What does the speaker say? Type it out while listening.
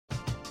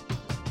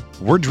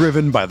We're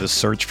driven by the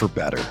search for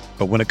better.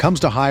 But when it comes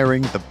to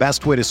hiring, the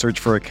best way to search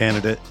for a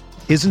candidate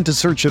isn't to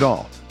search at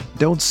all.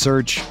 Don't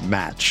search,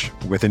 match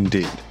with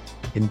Indeed.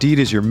 Indeed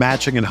is your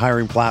matching and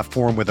hiring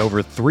platform with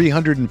over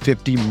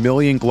 350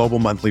 million global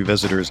monthly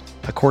visitors,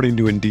 according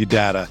to Indeed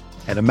data,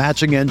 and a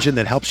matching engine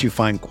that helps you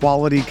find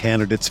quality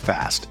candidates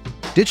fast.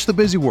 Ditch the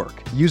busy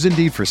work. Use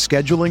Indeed for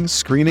scheduling,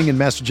 screening, and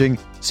messaging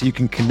so you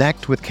can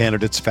connect with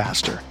candidates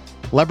faster.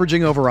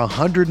 Leveraging over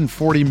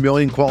 140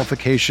 million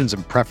qualifications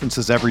and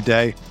preferences every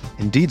day,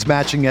 Indeed's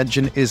matching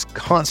engine is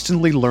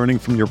constantly learning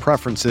from your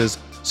preferences,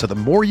 so the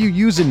more you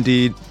use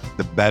Indeed,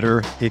 the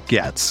better it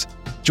gets.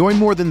 Join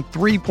more than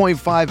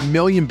 3.5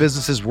 million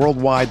businesses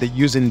worldwide that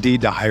use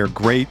Indeed to hire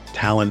great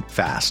talent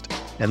fast.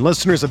 And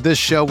listeners of this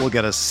show will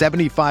get a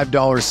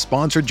 $75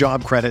 sponsored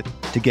job credit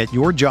to get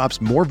your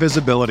jobs more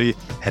visibility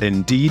at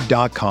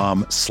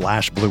Indeed.com/Blue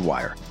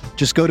Wire.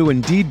 Just go to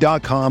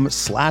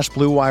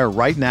Indeed.com/Blue Wire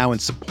right now and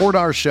support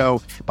our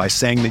show by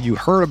saying that you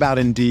heard about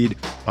Indeed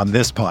on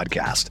this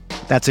podcast.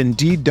 That's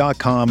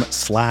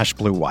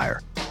Indeed.com/Blue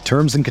Wire.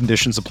 Terms and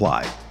conditions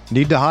apply.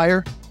 Need to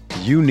hire?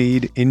 You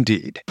need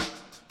Indeed.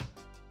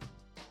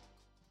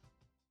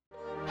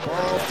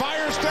 Burrow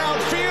fires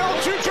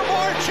downfield to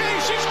Jamar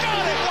Chase. He's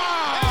got it.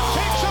 Wow. And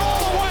takes it all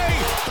the way.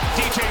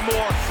 DJ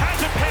Moore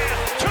has a pass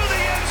to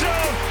the end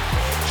zone.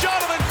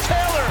 Jonathan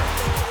Taylor.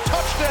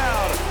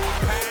 Touchdown.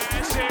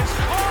 Pass is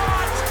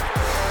caught.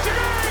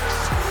 Diggs.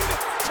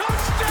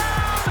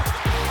 Touchdown.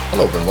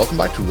 Hello and welcome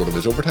back to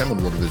RotoViz Overtime on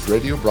RotoViz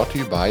Radio, brought to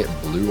you by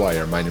Blue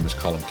Wire. My name is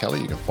Colin Kelly.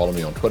 You can follow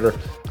me on Twitter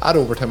at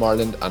Overtime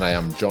Ireland, and I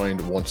am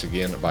joined once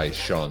again by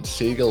Sean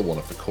Siegel, one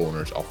of the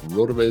co-owners of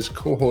RotoViz,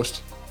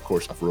 co-host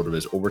of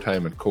RotoViz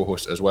Overtime, and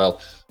co-host as well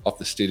of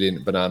the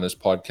Stealing Bananas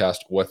podcast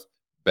with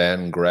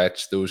Ben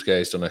Gretsch. Those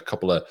guys done a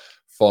couple of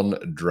fun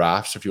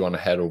drafts. If you want to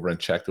head over and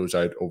check those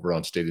out over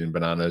on Stealing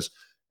Bananas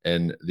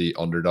in the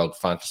Underdog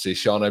Fantasy.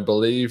 Sean, I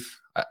believe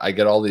I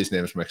get all these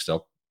names mixed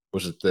up.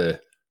 Was it the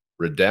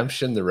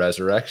Redemption, the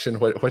Resurrection?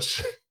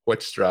 Which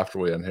draft are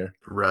we in here?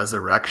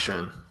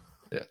 Resurrection.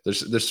 Yeah,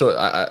 there's so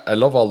I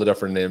love all the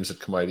different names that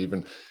come out.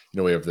 Even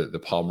we have the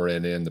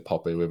Pomeranian, the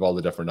puppy. We have all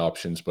the different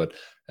options, but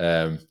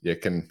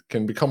it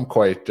can become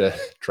quite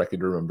tricky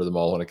to remember them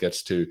all when it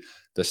gets to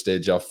the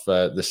stage of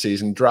the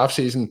season. Draft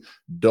season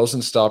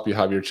doesn't stop. You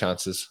have your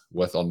chances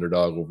with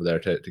Underdog over there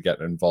to get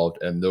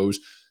involved in those.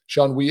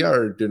 Sean, we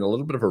are doing a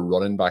little bit of a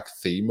running back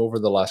theme over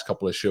the last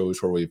couple of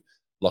shows where we've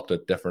looked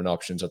at different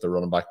options at the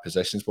running back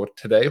positions. But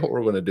today what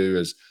we're going to do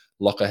is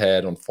look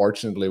ahead.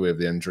 Unfortunately, we have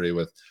the injury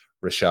with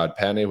Rashad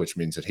Penny, which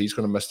means that he's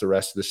going to miss the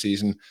rest of the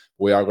season.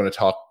 We are going to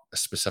talk a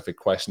specific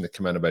question that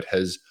came in about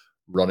his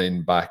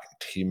running back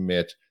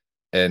teammate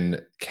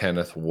in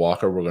Kenneth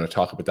Walker. We're going to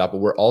talk about that, but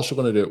we're also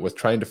going to do it with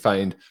trying to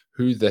find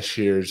who this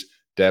year's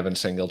Devin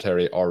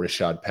Singletary or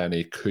Rashad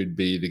Penny could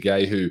be, the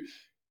guy who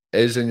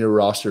is in your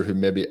roster who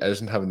maybe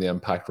isn't having the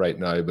impact right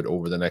now, but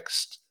over the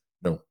next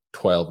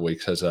 12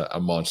 weeks has a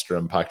monster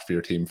impact for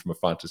your team from a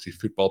fantasy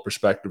football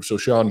perspective. So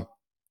Sean,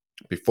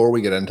 before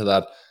we get into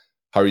that,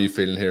 how are you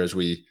feeling here as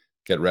we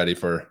get ready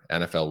for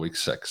NFL Week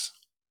 6?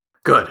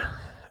 Good.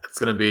 It's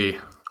going to be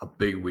a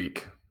big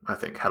week, I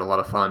think. Had a lot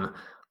of fun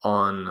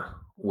on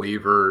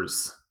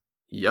waivers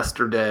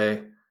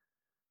yesterday.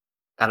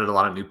 Added a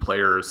lot of new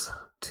players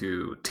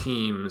to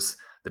teams.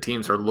 The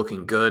teams are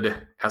looking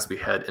good as we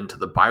head into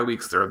the bye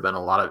weeks. There have been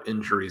a lot of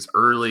injuries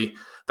early.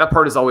 That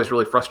part is always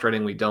really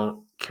frustrating. We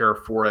don't care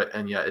for it,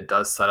 and yet it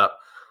does set up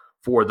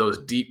for those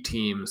deep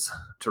teams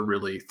to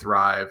really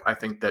thrive. I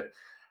think that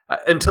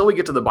until we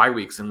get to the bye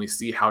weeks and we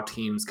see how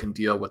teams can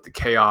deal with the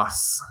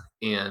chaos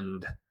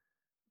and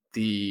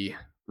the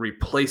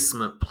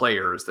replacement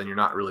players, then you're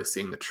not really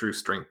seeing the true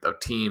strength of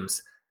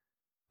teams.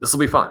 This will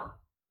be fun.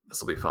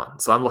 So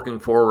I'm looking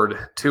forward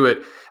to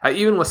it.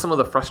 Even with some of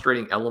the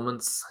frustrating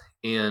elements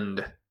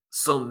and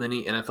so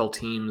many NFL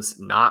teams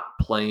not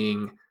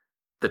playing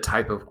the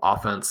type of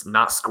offense,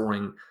 not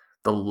scoring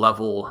the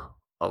level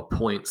of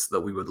points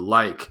that we would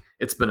like,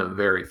 it's been a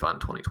very fun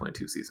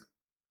 2022 season.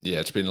 Yeah,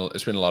 it's been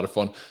a lot of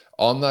fun.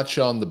 On that,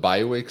 Sean, the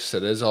bye weeks,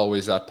 it is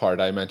always that part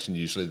I mentioned.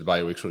 Usually the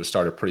bye weeks would have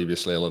started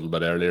previously a little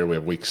bit earlier. We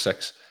have week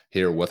 6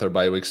 here with our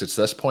bye weeks. It's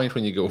this point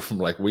when you go from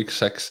like week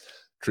 6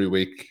 through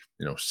week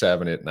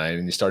 7, 8, 9,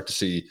 and you start to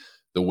see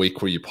the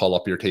week where you pull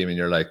up your team and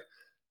you're like,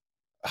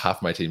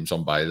 half my team's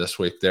on bye this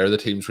week. They're the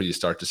teams where you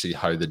start to see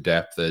how the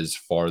depth is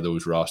for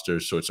those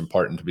rosters. So it's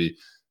important to be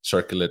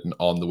circulating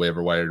on the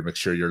waiver wire to make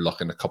sure you're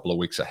looking a couple of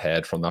weeks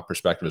ahead from that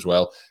perspective as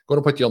well.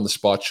 Going to put you on the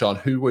spot, Sean.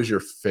 Who was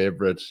your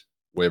favorite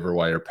waiver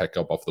wire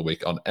pickup of the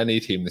week on any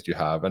team that you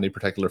have? Any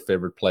particular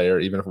favorite player,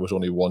 even if it was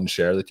only one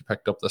share that you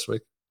picked up this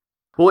week?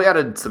 Well, we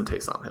added some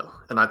Taysom Hill,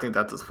 and I think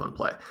that's a fun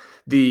play.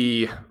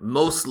 The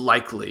most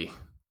likely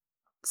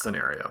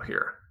scenario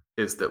here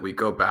is that we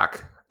go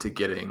back to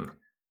getting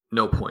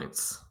no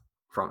points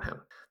from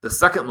him. The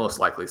second most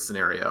likely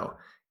scenario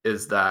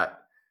is that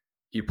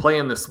you play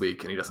him this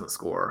week and he doesn't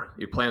score.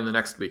 You play him the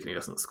next week and he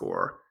doesn't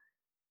score.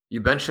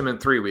 You bench him in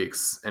 3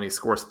 weeks and he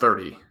scores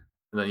 30.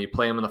 And then you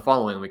play him in the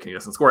following week and he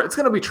doesn't score. It's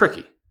going to be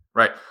tricky,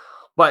 right?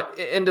 But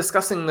in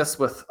discussing this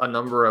with a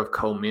number of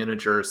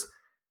co-managers,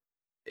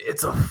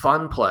 it's a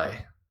fun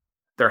play.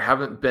 There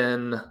haven't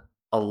been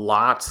a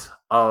lot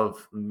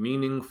of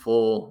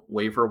meaningful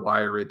waiver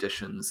wire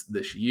additions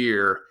this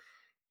year.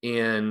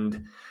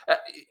 And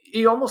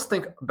you almost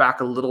think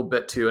back a little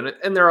bit too,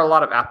 and there are a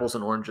lot of apples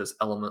and oranges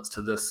elements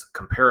to this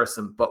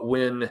comparison. But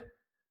when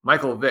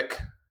Michael Vick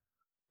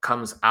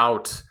comes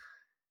out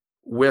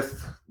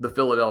with the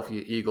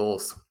Philadelphia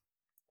Eagles,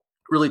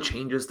 really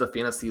changes the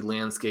fantasy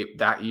landscape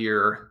that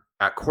year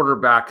at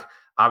quarterback.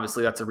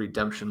 Obviously, that's a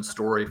redemption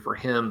story for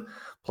him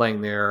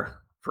playing there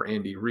for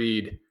Andy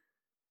Reid.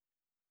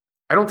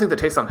 I don't think that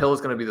Taysom Hill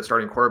is going to be the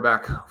starting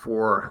quarterback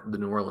for the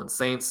New Orleans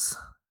Saints.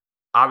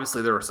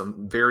 Obviously, there were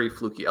some very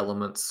fluky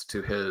elements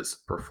to his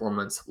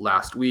performance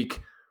last week.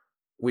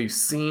 We've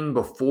seen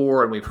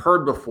before and we've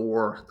heard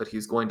before that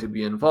he's going to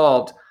be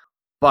involved,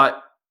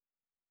 but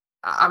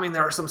I mean,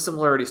 there are some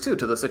similarities too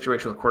to the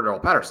situation with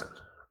Cordarrelle Patterson,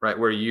 right?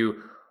 Where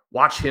you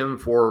watch him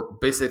for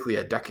basically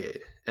a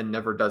decade and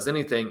never does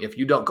anything. If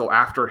you don't go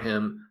after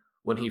him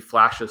when he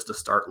flashes to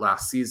start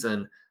last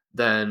season,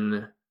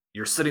 then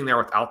you're sitting there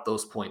without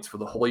those points for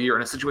the whole year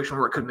in a situation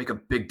where it could make a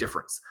big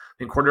difference.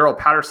 I mean, Cordarrelle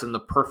Patterson, the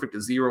perfect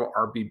zero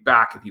RB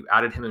back, if you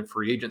added him in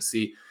free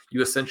agency,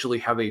 you essentially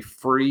have a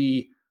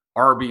free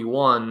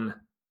RB1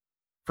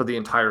 for the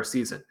entire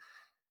season.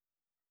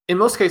 In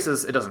most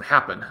cases, it doesn't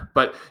happen.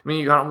 But I mean,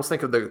 you can almost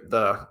think of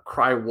the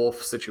cry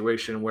wolf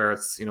situation where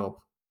it's,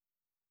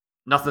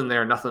 nothing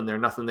there, nothing there,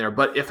 nothing there.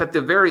 But if at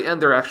the very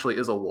end there actually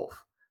is a wolf,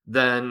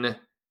 then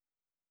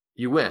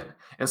you win.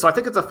 And so I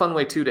think it's a fun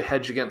way too to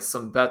hedge against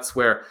some bets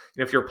where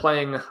if you're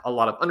playing a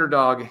lot of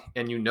underdog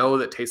and you know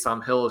that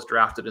Taysom Hill is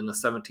drafted in the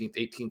 17th,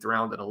 18th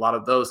round and a lot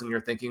of those, and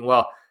you're thinking,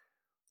 well,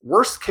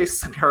 worst case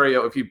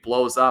scenario, if he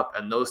blows up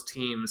and those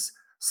teams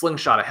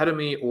slingshot ahead of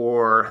me,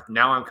 or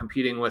now I'm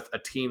competing with a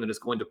team that is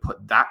going to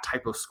put that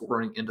type of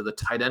scoring into the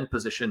tight end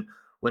position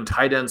when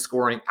tight end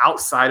scoring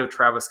outside of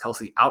Travis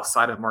Kelce,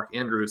 outside of Mark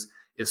Andrews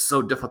is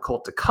so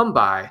difficult to come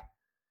by.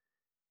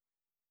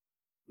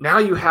 Now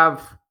you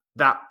have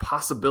that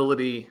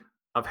possibility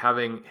of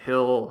having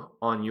Hill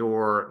on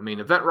your main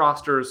event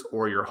rosters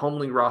or your home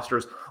league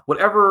rosters,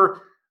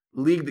 whatever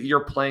league that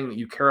you're playing that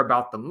you care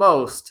about the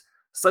most,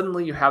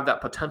 suddenly you have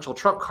that potential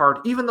trump card,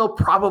 even though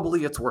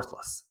probably it's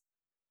worthless.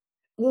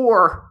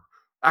 Or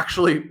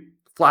actually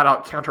flat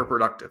out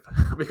counterproductive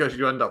because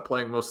you end up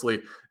playing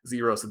mostly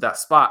zeros at that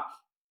spot.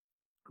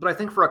 But I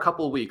think for a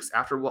couple of weeks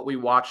after what we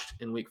watched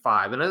in week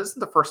 5, and it isn't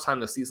the first time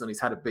this season he's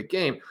had a big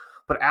game,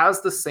 but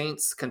as the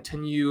Saints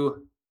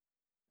continue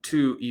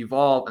to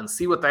evolve and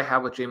see what they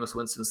have with Jameis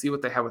Winston, see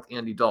what they have with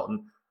Andy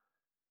Dalton,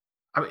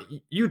 I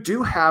mean, you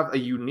do have a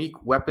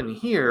unique weapon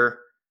here.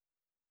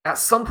 At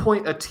some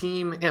point, a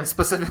team, and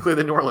specifically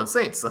the New Orleans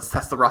Saints,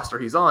 that's the roster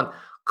he's on,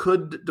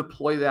 could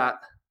deploy that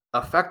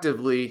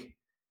effectively.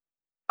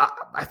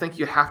 I think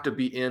you have to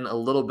be in a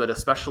little bit,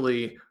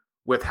 especially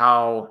with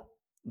how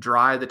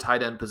dry the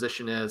tight end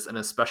position is, and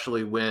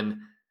especially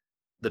when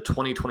the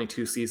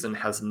 2022 season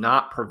has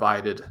not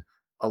provided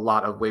a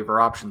lot of waiver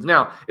options.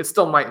 Now, it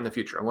still might in the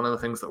future. And one of the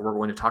things that we're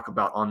going to talk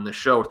about on this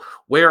show,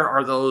 where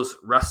are those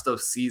rest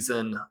of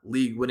season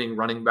league-winning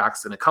running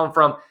backs going to come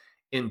from?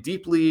 In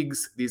deep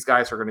leagues, these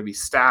guys are going to be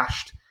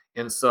stashed,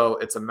 and so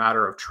it's a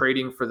matter of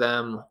trading for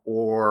them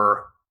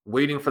or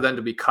waiting for them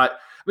to be cut.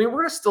 I mean, we're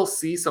going to still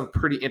see some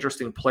pretty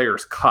interesting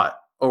players cut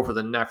over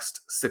the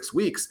next 6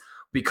 weeks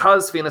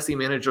because fantasy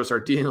managers are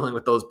dealing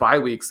with those bye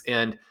weeks,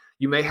 and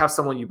you may have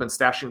someone you've been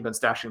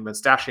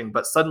stashing,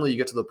 but suddenly you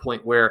get to the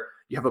point where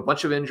you have a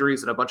bunch of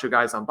injuries and a bunch of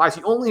guys on buys.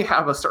 You only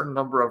have a certain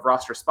number of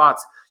roster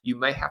spots. You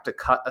may have to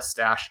cut a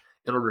stash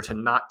in order to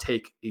not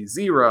take a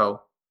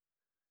zero.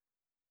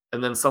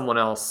 And then someone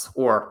else,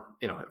 or,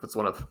 if it's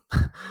one of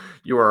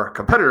your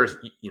competitors,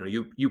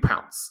 you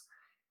pounce.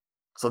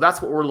 So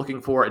that's what we're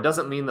looking for. It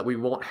doesn't mean that we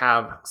won't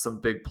have some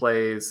big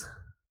plays,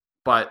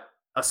 but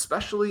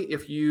especially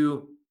if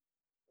you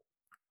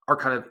are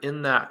kind of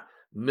in that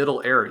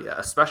middle area,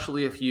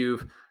 especially if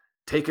you've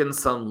taken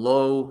some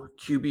low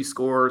QB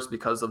scores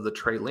because of the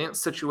Trey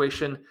Lance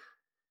situation,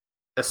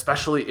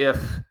 especially if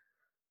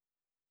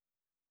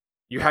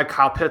you had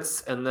Kyle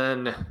Pitts and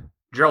then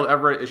Gerald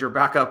Everett is your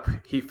backup.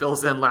 He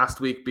fills in last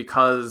week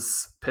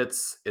because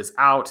Pitts is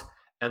out,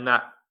 and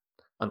that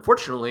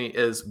unfortunately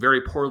is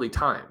very poorly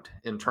timed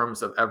in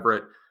terms of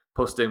Everett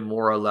posting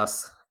more or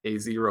less a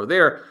zero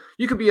there.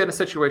 You could be in a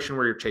situation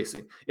where you're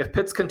chasing. If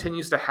Pitts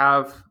continues to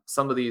have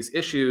some of these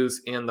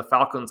issues and the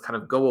Falcons kind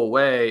of go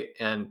away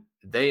and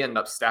they end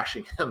up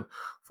stashing him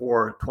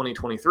for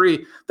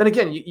 2023, then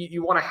again,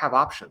 you want to have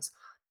options.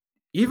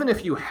 Even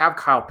if you have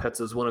Kyle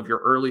Pitts as one of your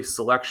early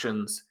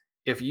selections,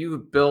 if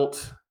you've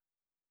built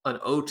an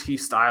OT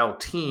style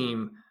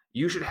team,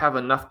 you should have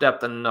enough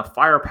depth and enough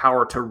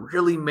firepower to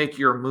really make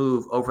your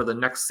move over the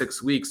next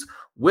 6 weeks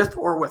with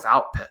or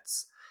without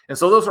Pitts. And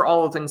so those are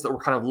all the things that we're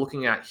kind of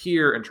looking at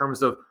here in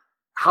terms of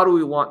how do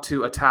we want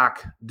to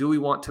attack? Do we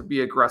want to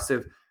be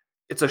aggressive?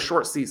 It's a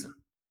short season.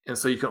 And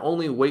so you can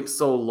only wait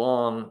so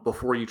long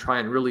before you try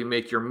and really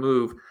make your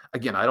move.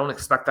 Again, I don't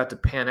expect that to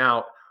pan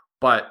out,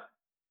 but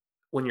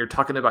when you're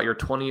talking about your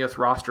 20th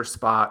roster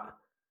spot,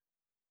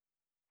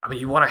 I mean,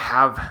 you want to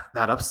have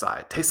that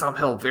upside. Taysom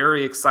Hill,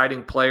 very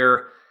exciting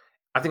player.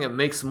 I think it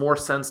makes more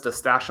sense to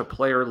stash a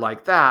player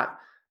like that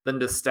than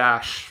to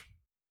stash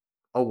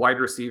a wide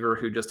receiver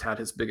who just had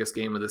his biggest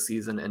game of the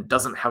season and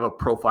doesn't have a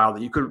profile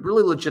that you could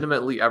really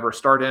legitimately ever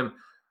start him,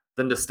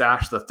 than to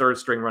stash the third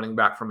string running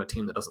back from a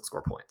team that doesn't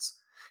score points.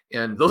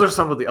 And those are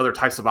some of the other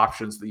types of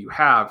options that you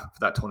have for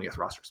that 20th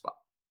roster spot.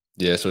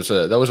 Yeah,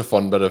 so that was a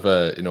fun bit of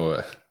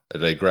a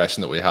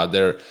digression that we had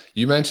there.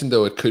 You mentioned,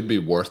 though, it could be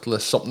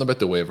worthless. Something about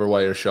the waiver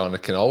wire, Sean.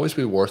 It can always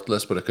be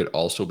worthless, but it could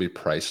also be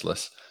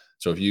priceless.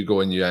 So if you go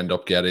and you end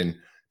up getting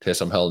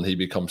Taysom Hill and he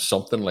becomes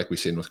something like we've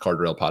seen with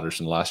Cordell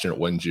Patterson last year, it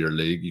wins your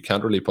league, you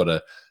can't really put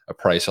a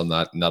price on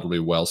that, and that'll be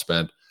well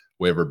spent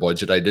waiver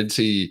budget. I did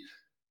see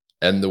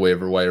in the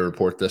waiver wire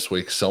report this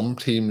week, some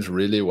teams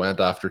really went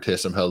after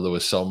Taysom Hill. There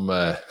was some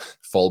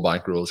full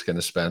bankrolls kind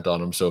of spent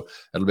on him. So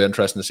it'll be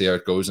interesting to see how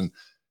it goes. And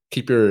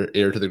keep your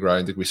ear to the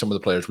ground. There could be some of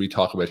the players we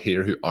talk about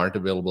here who aren't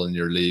available in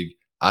your league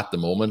at the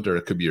moment, or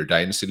it could be your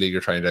dynasty league,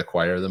 you're trying to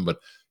acquire them. But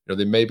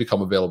they may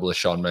become available, as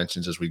Sean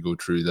mentions, as we go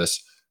through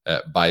this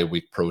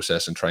bye-week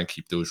process and try and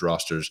keep those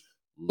rosters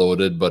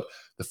loaded. But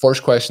the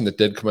first question that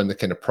did come in that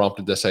kind of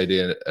prompted this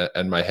idea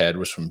in my head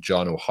was from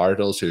John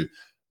O'Hartles, who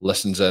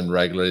listens in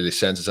regularly,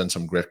 sends us in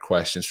some great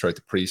questions throughout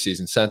the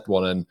preseason, sent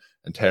one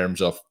in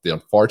terms of the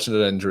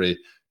unfortunate injury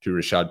to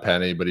Rashad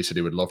Penny, but he said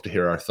he would love to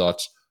hear our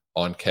thoughts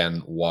on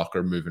Ken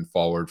Walker moving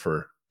forward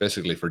for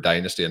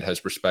dynasty and his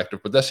perspective.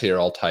 But this here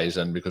all ties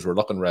in because we're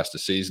looking rest of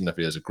the season. If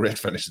he has a great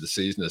finish of the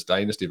season, his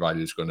dynasty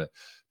value is going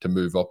to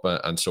move up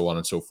and so on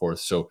and so forth.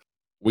 So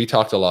we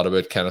talked a lot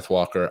about Kenneth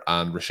Walker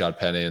and Rashad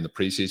Penny in the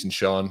preseason,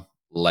 Sean.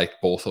 Like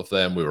both of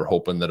them, we were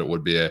hoping that it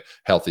would be a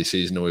healthy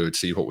season and we would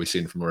see what we've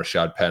seen from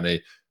Rashad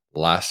Penny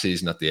last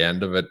season at the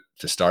end of it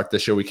to start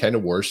this year. We kind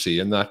of were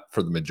seeing that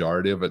for the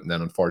majority of it. And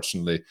then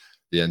unfortunately,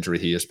 the injury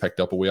he has picked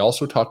up. But we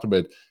also talked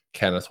about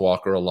Kenneth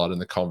Walker a lot in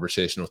the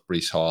conversation with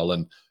Breece Hall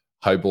and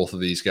how both of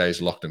these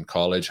guys looked in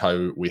college,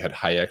 how we had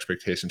high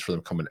expectations for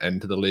them coming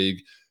into the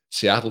league.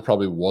 Seattle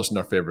probably wasn't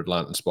our favorite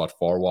landing spot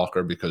for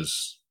Walker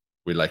because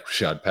we like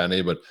Rashad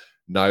Penny, but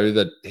now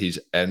that he's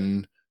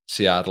in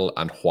Seattle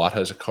and what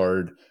has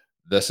occurred,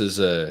 this is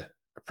a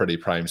pretty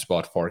prime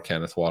spot for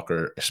Kenneth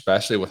Walker,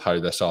 especially with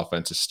how this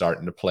offense is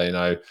starting to play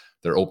now.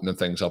 They're opening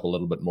things up a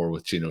little bit more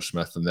with Geno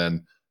Smith, and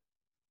then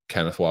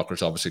Kenneth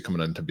Walker's obviously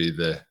coming in to be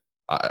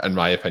in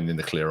my opinion,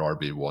 the clear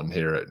RB1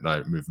 here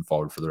now moving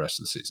forward for the rest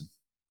of the season.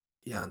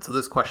 Yeah, and so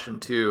this question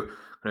too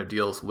kind of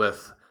deals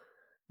with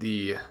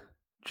the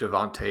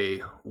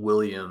Javonte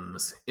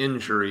Williams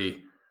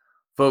injury.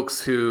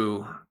 Folks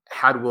who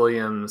had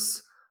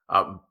Williams,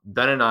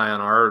 Ben and I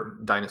on our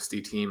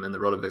dynasty team in the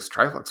RotoVix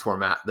Triflex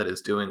format that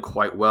is doing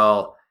quite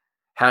well,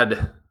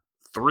 had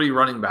three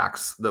running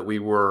backs that we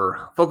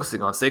were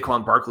focusing on.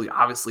 Saquon Barkley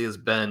obviously has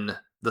been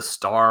the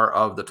star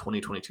of the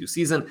 2022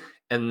 season.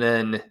 And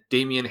then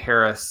Damian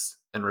Harris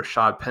and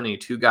Rashad Penny,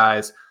 two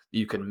guys that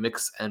you can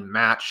mix and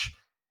match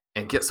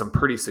and get some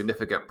pretty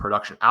significant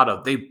production out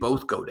of. They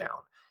both go down.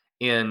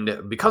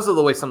 And because of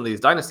the way some of these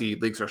dynasty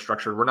leagues are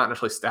structured, we're not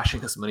necessarily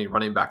stashing as many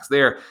running backs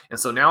there. And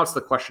so now it's the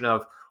question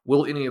of,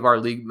 will any of our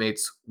league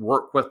mates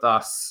work with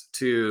us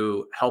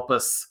to help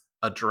us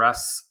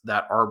address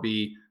that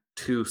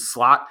RB2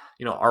 slot?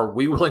 Are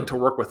we willing to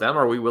work with them?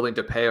 Are we willing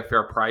to pay a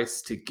fair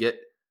price to get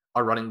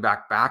a running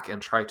back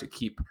and try to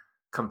keep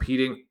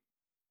competing?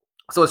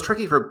 So it's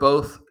tricky for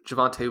both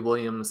Javonte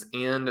Williams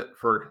and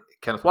for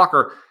Kenneth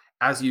Walker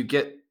as you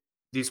get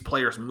these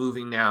players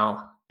moving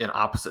now in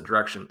opposite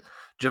direction.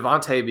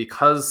 Javonte,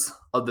 because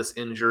of this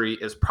injury,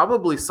 is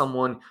probably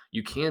someone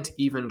you can't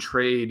even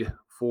trade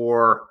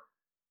for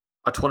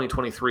a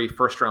 2023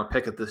 first-round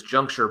pick at this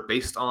juncture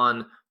based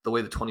on the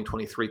way the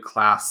 2023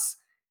 class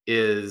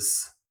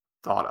is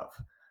thought of.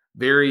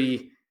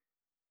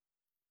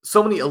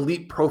 So many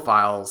elite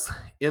profiles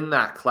in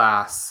that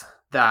class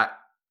that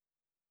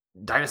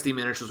dynasty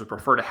managers would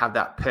prefer to have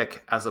that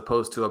pick as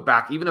opposed to a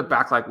back, even a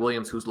back like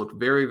Williams, who's looked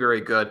very,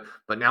 very good,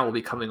 but now will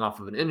be coming off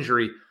of an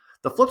injury.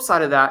 The flip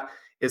side of that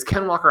is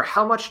Ken Walker.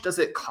 How much does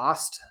it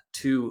cost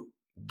to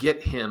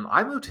get him?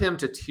 I moved him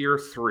to tier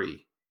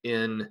 3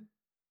 in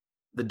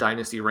the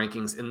dynasty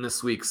rankings in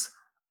this week's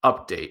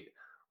update,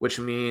 which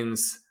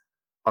means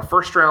a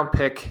first-round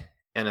pick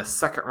and a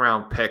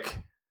second-round pick,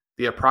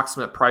 the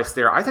approximate price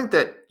there. I think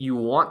that you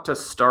want to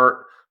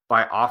start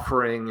by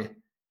offering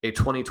a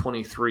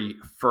 2023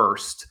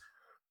 first,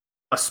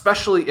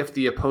 especially if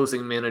the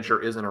opposing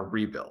manager is in a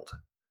rebuild,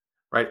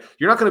 right?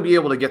 You're not going to be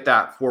able to get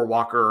that for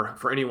Walker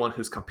for anyone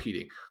who's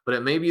competing, but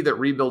it may be that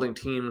rebuilding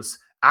teams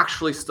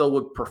actually still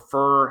would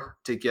prefer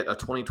to get a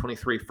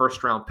 2023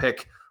 first-round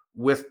pick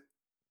with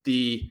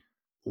the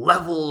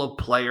level of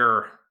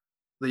player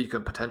that you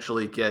can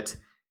potentially get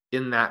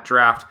in that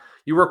draft.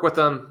 You work with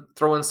them,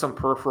 throw in some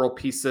peripheral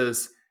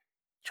pieces,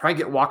 try and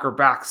get Walker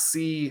back,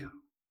 see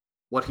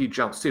what he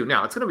jumps to.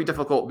 Now, it's going to be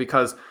difficult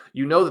because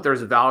you know that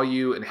there's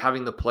value in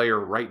having the player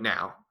right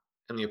now,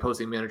 and the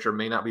opposing manager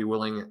may not be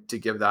willing to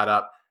give that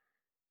up.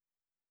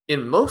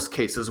 In most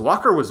cases,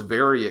 Walker was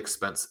very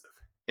expensive.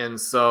 And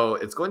so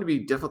it's going to be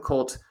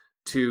difficult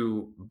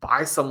to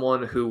buy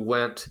someone who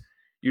went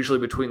usually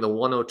between the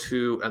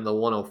 102 and the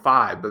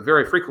 105, but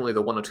very frequently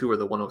the 102 or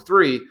the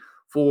 103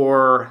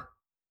 for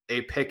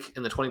a pick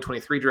in the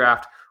 2023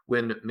 draft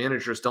when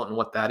managers don't know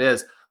what that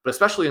is. But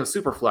especially in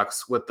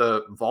Superflex, with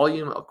the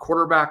volume of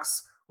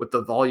quarterbacks, with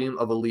the volume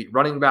of elite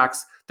running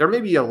backs, there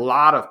may be a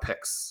lot of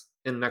picks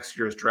in next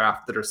year's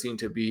draft that are seen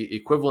to be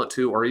equivalent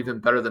to or even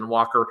better than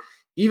Walker,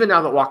 even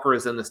now that Walker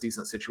is in this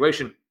decent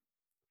situation.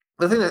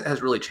 The thing that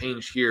has really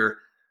changed here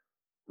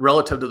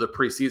relative to the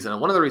preseason,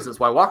 and one of the reasons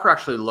why Walker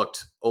actually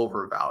looked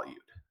overvalued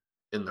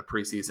in the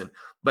preseason,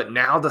 but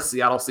now the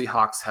Seattle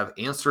Seahawks have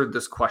answered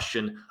this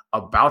question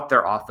about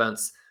their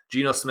offense.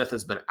 Geno Smith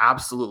has been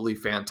absolutely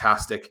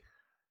fantastic.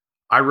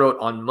 I wrote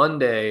on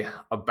Monday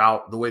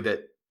about the way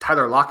that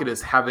Tyler Lockett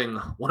is having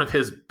one of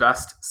his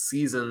best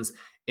seasons,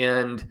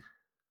 and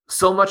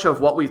so much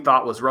of what we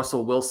thought was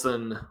Russell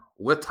Wilson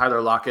with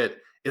Tyler Lockett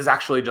is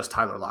actually just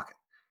Tyler Lockett.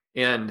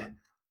 And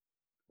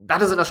that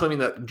doesn't necessarily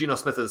mean that Geno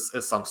Smith is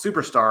some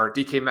superstar.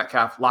 DK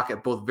Metcalf,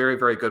 Lockett, both very,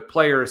 very good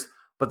players.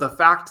 But the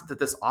fact that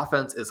this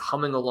offense is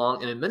humming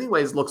along and in many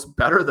ways looks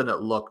better than it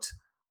looked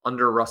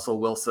under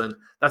Russell Wilson,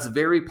 that's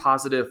very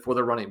positive for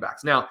the running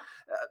backs. Now,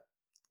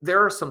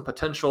 there are some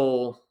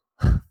potential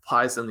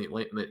flies in the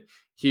ointment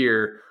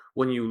here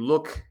when you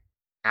look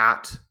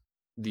at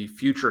the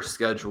future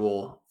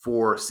schedule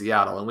for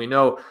Seattle. And we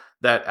know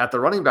that at the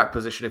running back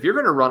position, if you're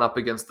going to run up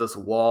against this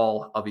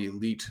wall of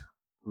elite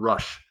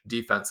rush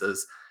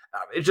defenses,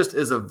 it just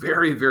is a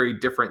very, very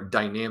different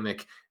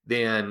dynamic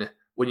than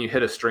when you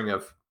hit a string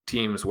of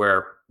teams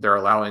where they're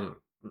allowing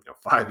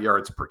 5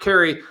 yards per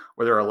carry,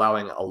 where they're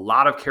allowing a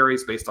lot of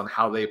carries based on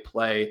how they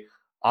play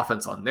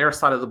offense on their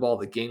side of the ball,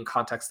 the game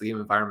context, the game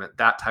environment,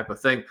 that type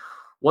of thing.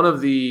 One of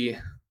the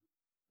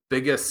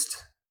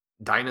biggest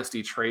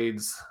dynasty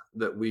trades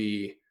that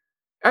we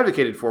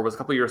advocated for was a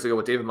couple of years ago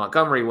with David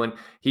Montgomery, when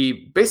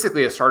he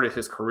basically had started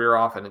his career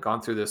off and had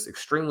gone through this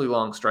extremely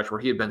long stretch where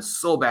he had been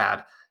so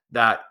bad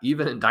that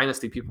even in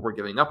dynasty, people were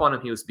giving up on him.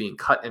 He was being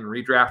cut in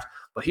redraft,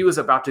 but he was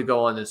about to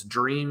go on this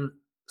dream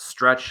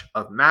stretch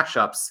of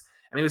matchups.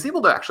 And he was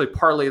able to actually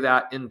parlay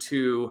that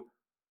into,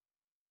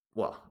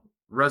 well,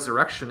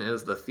 resurrection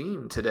is the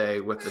theme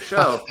today with the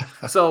show.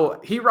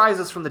 So he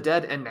rises from the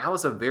dead and now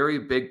is a very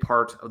big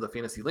part of the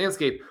fantasy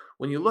landscape.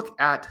 When you look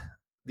at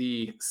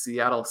the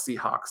Seattle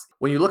Seahawks,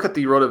 when you look at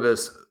the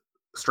RotoViz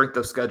strength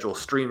of schedule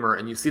streamer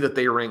and you see that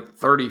they rank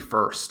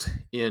 31st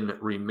in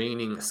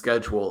remaining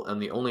schedule and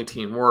the only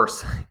team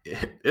worse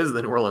is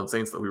the New Orleans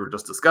Saints that we were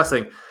just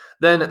discussing,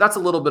 then that's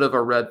a little bit of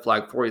a red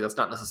flag for you. That's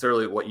not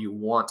necessarily what you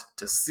want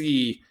to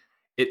see.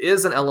 It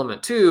is an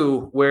element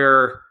too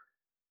where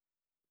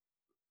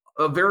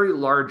a very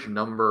large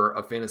number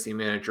of fantasy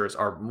managers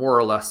are more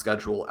or less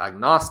schedule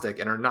agnostic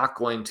and are not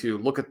going to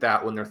look at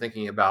that when they're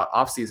thinking about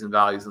offseason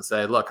values and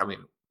say, look, I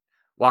mean,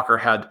 Walker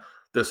had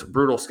this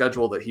brutal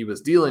schedule that he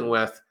was dealing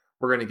with.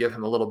 We're going to give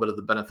him a little bit of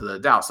the benefit of the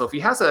doubt. So if he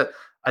has a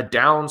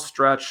down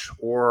stretch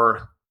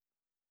or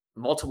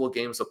multiple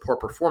games of poor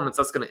performance,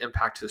 that's going to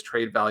impact his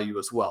trade value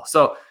as well.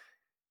 So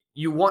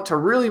you want to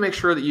really make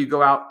sure that you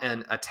go out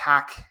and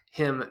attack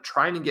him,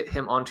 trying to get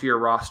him onto your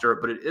roster,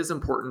 but it is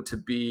important to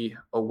be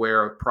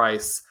aware of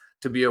price,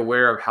 to be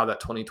aware of how that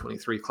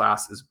 2023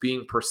 class is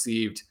being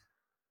perceived.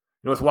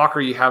 With Walker,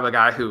 you have a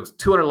guy who's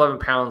 211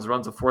 pounds,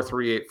 runs a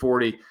 4.38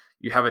 40.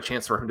 You have a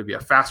chance for him to be a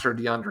faster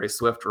DeAndre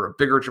Swift or a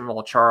bigger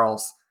Jamal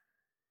Charles.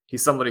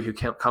 He's somebody who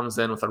comes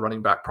in with a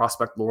running back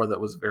prospect lore that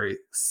was very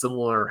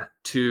similar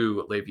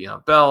to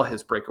Le'Veon Bell.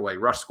 His breakaway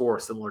rush score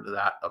similar to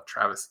that of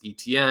Travis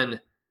Etienne.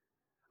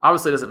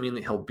 Obviously, doesn't mean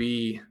that he'll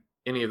be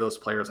any of those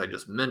players I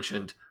just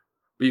mentioned,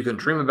 but you can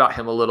dream about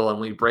him a little, and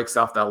when he breaks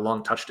off that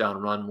long touchdown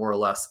run more or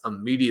less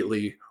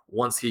immediately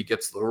once he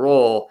gets the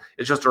role,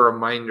 it's just a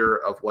reminder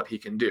of what he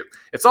can do.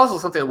 It's also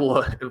something that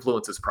will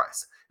influence his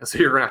price. And so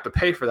you're going to have to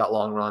pay for that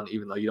long run,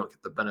 even though you don't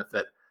get the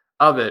benefit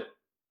of it.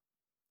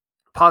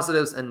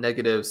 Positives and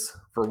negatives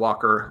for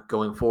Walker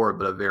going forward,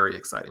 but a very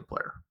exciting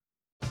player.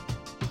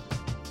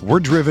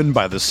 We're driven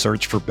by the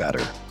search for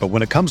better. But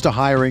when it comes to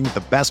hiring,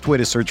 the best way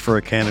to search for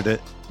a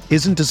candidate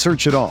isn't to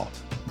search at all.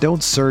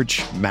 Don't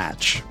search,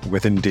 match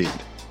with Indeed.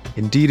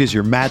 Indeed is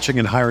your matching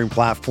and hiring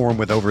platform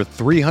with over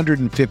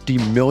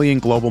 350 million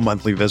global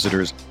monthly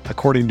visitors,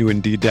 according to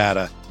Indeed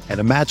data, and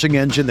a matching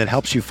engine that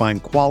helps you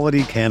find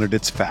quality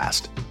candidates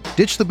fast.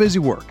 Ditch the busy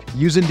work.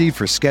 Use Indeed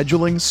for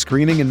scheduling,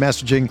 screening, and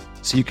messaging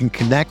so you can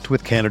connect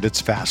with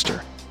candidates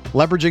faster.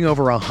 Leveraging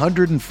over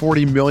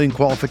 140 million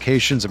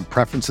qualifications and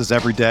preferences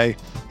every day,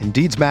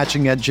 Indeed's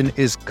matching engine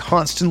is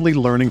constantly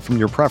learning from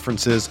your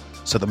preferences,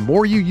 so the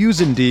more you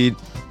use Indeed,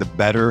 the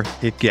better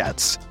it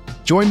gets.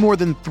 Join more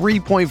than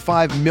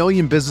 3.5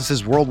 million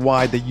businesses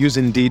worldwide that use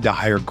Indeed to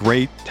hire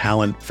great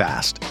talent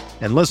fast.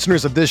 And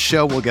listeners of this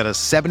show will get a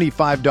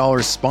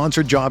 $75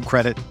 sponsored job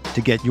credit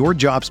to get your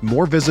jobs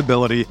more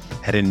visibility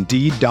at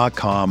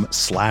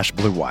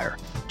Indeed.com/Blue Wire.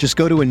 Just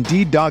go to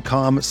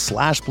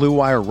Indeed.com/Blue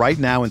Wire right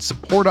now and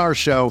support our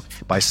show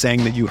by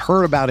saying that you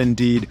heard about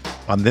Indeed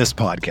on this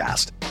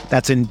podcast.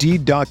 That's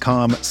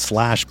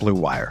Indeed.com/Blue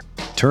Wire.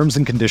 Terms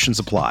and conditions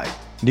apply.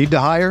 Need to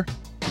hire?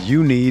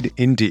 You need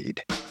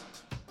Indeed.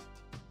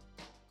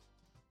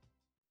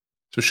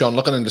 So, Sean,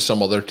 looking into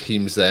some other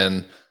teams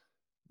then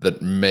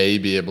that may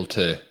be able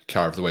to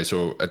carve the way.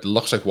 So it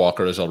looks like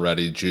Walker is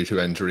already, due to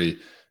injury,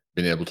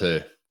 been able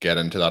to get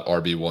into that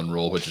RB1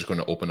 role, which is going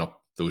to open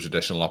up those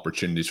additional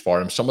opportunities for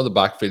him. Some of the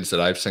backfields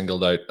that I've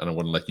singled out, and I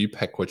want to let you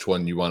pick which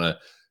one you want to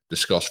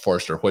discuss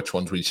first, or which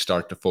ones we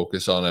start to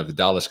focus on. I have the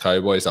Dallas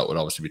Cowboys. That would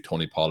obviously be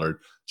Tony Pollard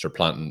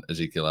supplanting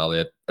Ezekiel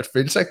Elliott. It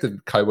feels like the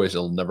Cowboys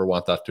will never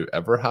want that to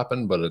ever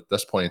happen, but at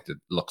this point, it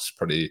looks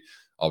pretty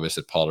obvious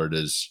that Pollard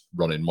is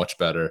running much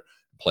better,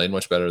 playing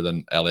much better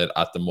than Elliott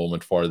at the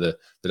moment for the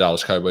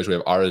Dallas Cowboys. We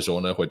have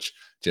Arizona, which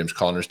James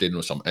Conner's dealing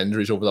with some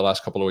injuries over the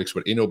last couple of weeks,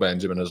 but Eno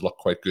Benjamin has looked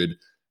quite good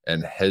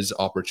in his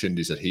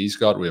opportunities that he's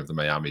got. We have the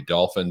Miami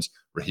Dolphins.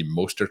 Raheem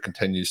Mostert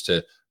continues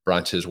to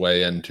branch his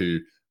way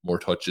into more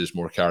touches,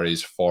 more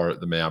carries for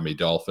the Miami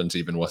Dolphins,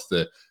 even with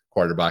the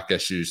quarterback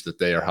issues that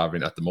they are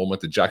having at the moment.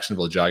 The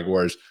Jacksonville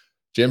Jaguars,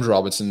 James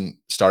Robinson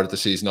started the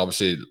season,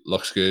 obviously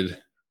looks good,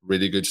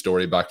 really good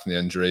story back from the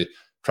injury.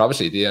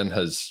 Travis Etienne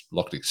has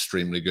looked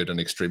extremely good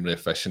and extremely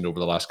efficient over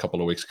the last couple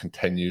of weeks,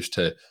 continues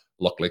to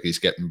look like he's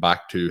getting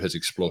back to his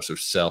explosive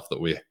self that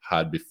we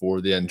had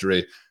before the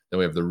injury. Then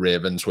we have the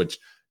Ravens, which,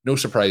 no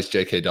surprise,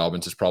 J.K.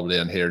 Dobbins is probably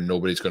in here.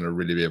 Nobody's going to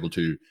really be able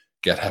to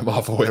get him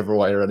off a waiver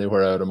wire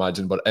anywhere, I would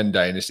imagine. But in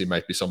Dynasty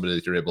might be somebody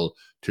that you're able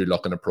to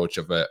look and approach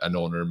if an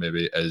owner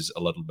maybe is a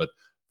little bit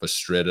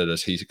frustrated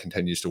as he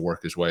continues to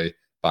work his way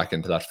back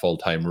into that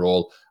full-time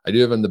role. I do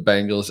have in the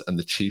Bengals and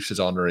the Chiefs as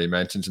honorary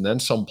mentions, and then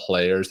some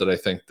players that I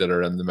think that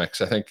are in the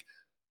mix. I think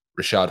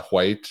Rashad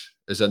White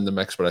is in the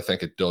mix, but I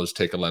think it does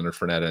take a Leonard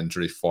Fournette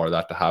injury for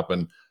that to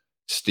happen.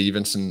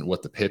 Stevenson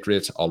with the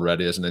Patriots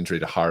already has an injury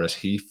to Harris.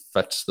 He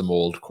fits the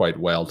mold quite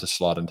well to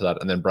slot into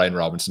that. And then Brian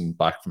Robinson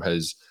back from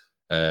his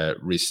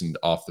recent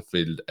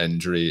off-the-field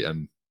injury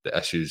and the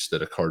issues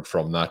that occurred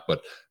from that,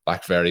 but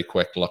back very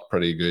quick, looked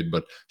pretty good.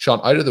 But Sean,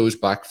 out of those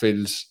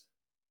backfields,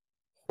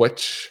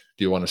 which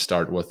do you want to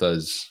start with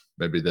as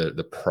maybe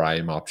the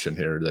prime option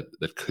here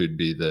that could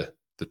be the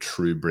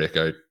true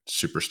breakout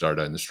superstar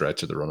down the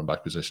stretch at the running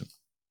back position?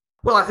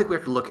 Well, I think we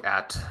have to look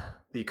at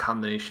the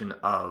combination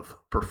of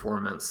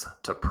performance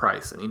to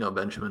price. And Eno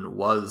Benjamin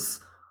was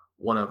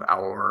one of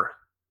our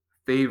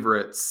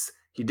favorites.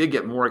 He did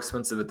get more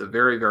expensive at the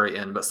very, very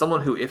end, but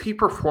someone who, if he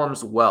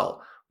performs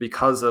well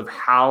because of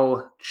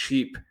how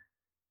cheap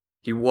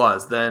he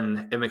was,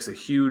 then it makes a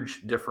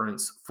huge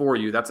difference for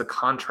you. That's a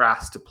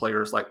contrast to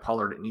players like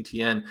Pollard and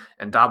Etienne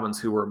and Dobbins,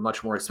 who were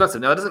much more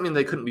expensive. Now, that doesn't mean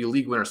they couldn't be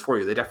league winners for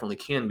you. They definitely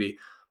can be.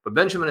 But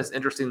Benjamin is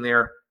interesting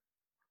there.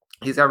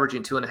 He's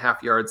averaging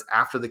 2.5 yards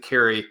after the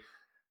carry.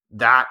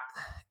 That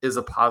is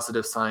a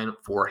positive sign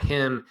for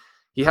him.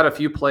 He had a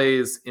few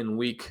plays in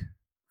week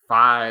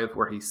 5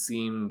 where he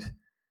seemed,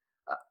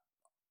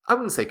 I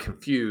wouldn't say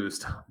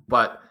confused,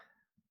 but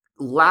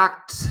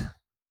lacked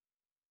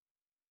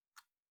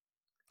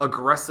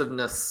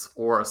aggressiveness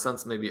or a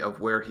sense maybe of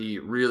where he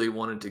really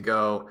wanted to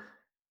go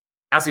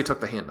as he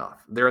took the handoff.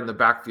 There in the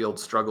backfield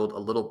struggled a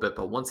little bit,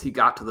 but once he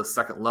got to the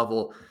second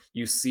level,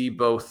 you see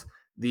both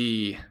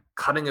the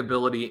cutting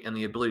ability and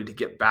the ability to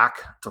get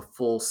back to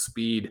full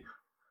speed.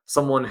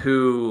 Someone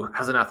who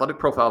has an athletic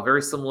profile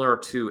very similar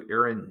to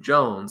Aaron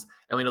Jones.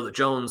 And we know that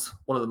Jones,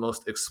 one of the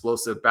most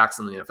explosive backs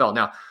in the NFL.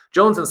 Now,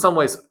 Jones in some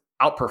ways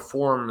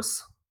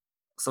outperforms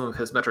some of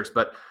his metrics,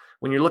 but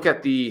when you look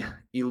at the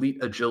elite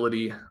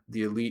agility,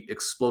 the elite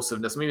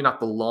explosiveness, maybe not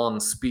the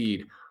long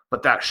speed,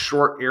 but that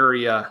short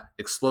area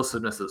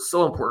explosiveness is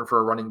so important for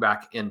a running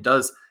back and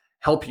does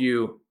help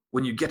you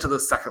when you get to the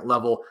second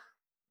level.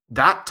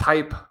 That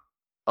type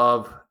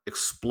of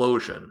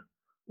explosion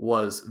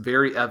was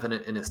very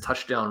evident in his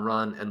touchdown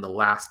run in the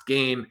last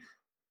game.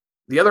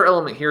 The other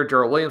element here,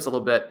 Darrell Williams a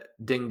little bit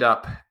dinged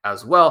up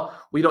as well.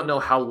 We don't know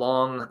how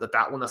long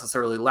that will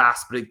necessarily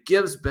last, but it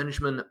gives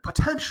Benjamin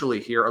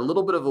potentially here a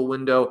little bit of a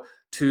window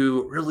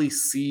to really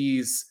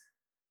seize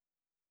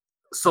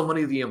so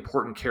many of the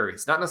important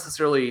carries. Not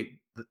necessarily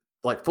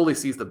like fully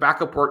seize the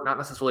backup work, not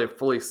necessarily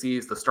fully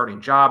seize the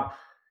starting job.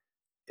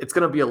 It's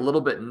going to be a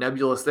little bit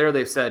nebulous there.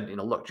 They've said,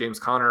 look, James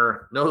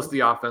Conner knows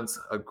the offense,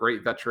 a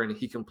great veteran.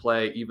 He can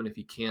play even if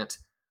he can't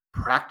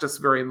practice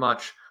very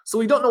much. So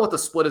we don't know what the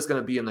split is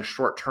going to be in the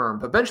short term,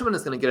 but Benjamin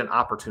is going to get an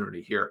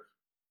opportunity here.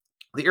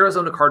 The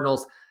Arizona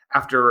Cardinals,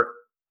 after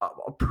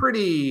a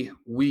pretty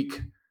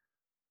weak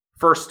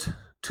first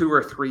 2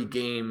 or 3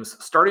 games,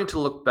 starting to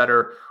look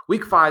better.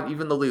 Week 5,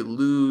 even though they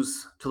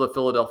lose to the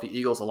Philadelphia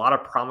Eagles, a lot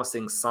of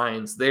promising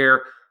signs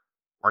there.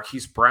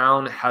 Marquise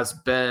Brown has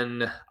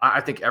been,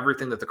 I think,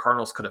 everything that the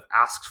Cardinals could have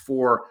asked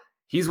for.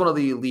 He's one of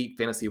the elite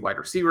fantasy wide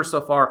receivers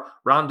so far.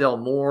 Rondale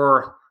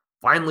Moore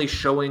finally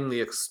showing the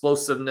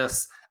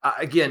explosiveness.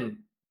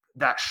 Again,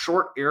 that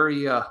short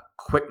area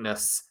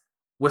quickness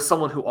with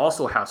someone who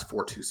also has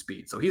 4.2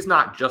 speed. So he's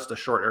not just a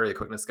short area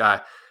quickness guy.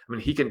 I mean,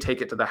 he can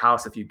take it to the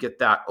house if you get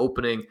that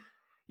opening.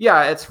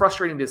 Yeah, it's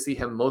frustrating to see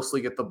him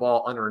mostly get the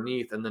ball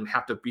underneath and then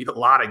have to beat a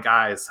lot of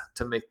guys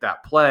to make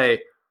that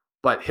play.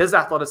 But his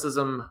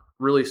athleticism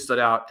really stood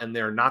out, and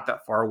they're not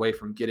that far away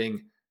from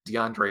getting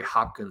DeAndre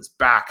Hopkins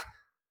back,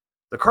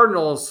 the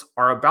Cardinals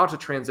are about to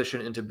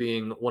transition into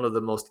being one of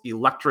the most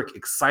electric,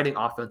 exciting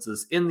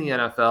offenses in the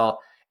NFL.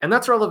 And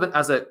that's relevant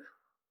as it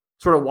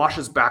sort of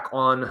washes back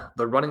on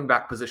the running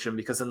back position,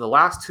 because in the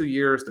last 2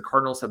 years, the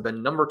Cardinals have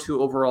been number 2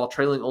 overall,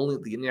 trailing only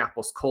the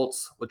Indianapolis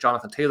Colts with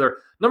Jonathan Taylor,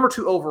 number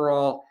 2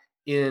 overall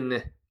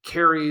in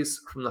carries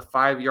from the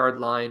 5-yard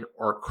line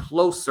or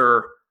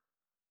closer.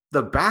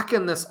 The back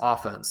in this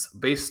offense,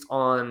 based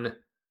on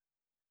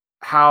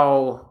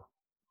how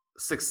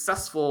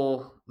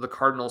successful the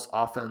Cardinals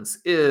offense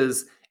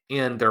is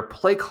and their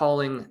play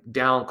calling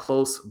down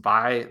close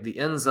by the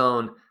end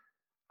zone,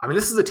 I mean,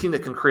 this is a team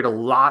that can create a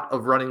lot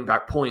of running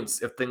back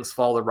points if things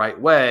fall the right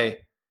way.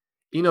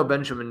 Eno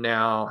Benjamin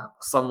now,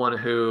 someone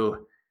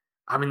who,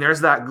 I mean,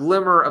 there's that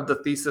glimmer of the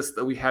thesis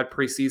that we had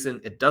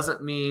preseason. It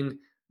doesn't mean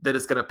that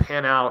it's going to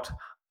pan out,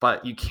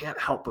 but you can't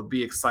help but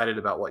be excited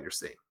about what you're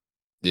seeing.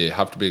 Yeah, you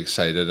have to be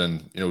excited,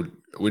 and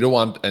we don't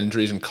want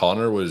injuries. And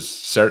Connor was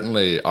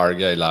certainly our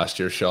guy last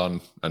year, Sean.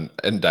 And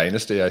in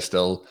Dynasty, I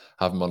still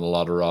have him on a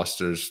lot of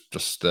rosters.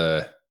 Just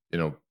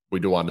we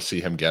don't want to see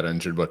him get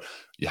injured, but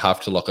you have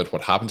to look at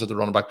what happens at the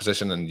running back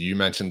position. And you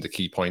mentioned the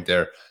key point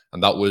there,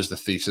 and that was the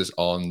thesis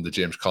on the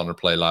James Conner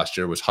play last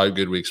year, was how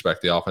good we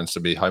expect the offense to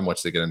be, how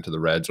much they get into the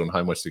red zone,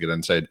 how much they get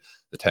inside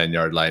the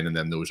 10-yard line, and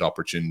then those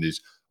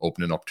opportunities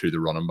opening up to the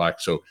running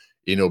back. So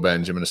Eno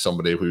Benjamin is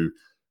somebody who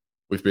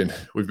we've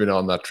been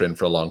on that train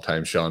for a long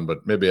time, Sean,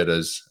 but maybe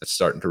it's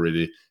starting to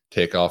really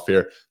take off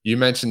here. You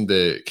mentioned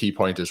the key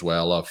point as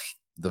well of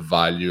the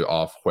value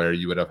of where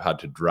you would have had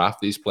to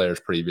draft these players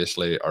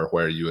previously, or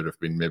where you would have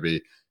been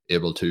maybe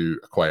able to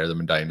acquire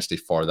them in Dynasty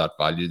for that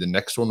value. The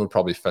next one would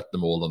probably fit the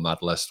mold on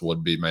that list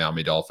would be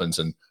Miami Dolphins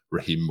and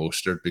Raheem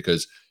Mostert,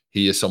 because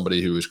he is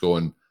somebody who was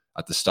going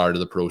at the start of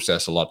the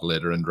process a lot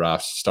later in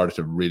drafts, started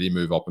to really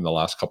move up in the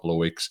last couple of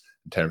weeks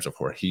in terms of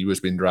where he was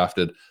being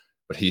drafted.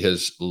 But he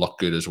has looked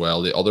good as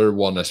well. The other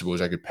one, I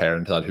suppose I could pair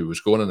into that, who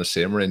was going in the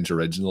same range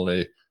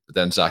originally, but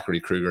then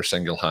Zachary Kruger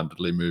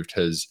single-handedly moved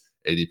his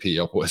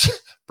ADP up, was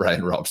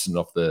Brian Robson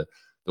of the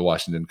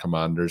Washington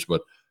Commanders.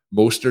 But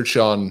Mostert,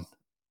 Sean,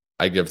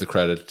 I give the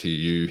credit to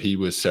you. He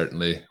was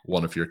certainly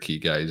one of your key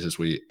guys as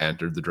we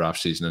entered the draft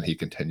season, and he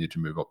continued to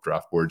move up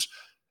draft boards.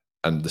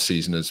 And the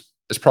season is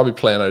probably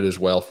playing out as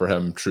well for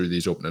him through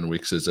these opening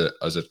weeks as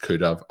it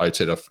could have,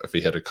 outside of if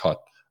he had a cut,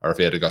 or if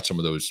he had got some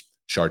of those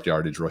short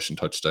yardage rushing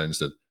touchdowns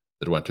that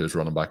went to his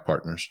running back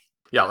partners.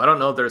 Yeah, I don't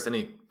know if there's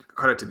any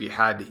credit to be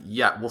had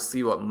yet. We'll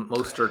see what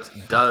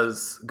Mostert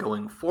does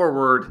going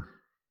forward.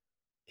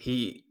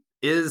 He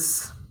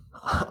is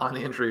on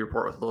the injury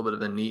report with a little bit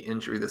of a knee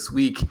injury this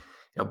week.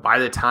 By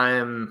the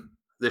time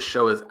this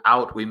show is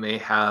out, we may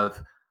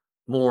have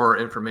more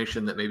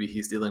information that maybe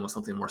he's dealing with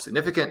something more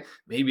significant.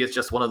 Maybe it's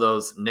just one of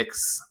those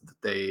nicks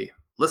that they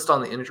list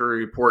on the injury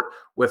report.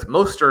 With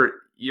Mostert,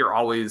 you're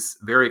always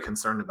very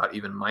concerned about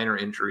even minor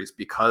injuries,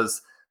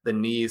 because the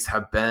knees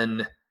have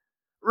been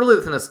really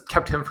the thing that's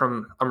kept him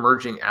from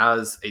emerging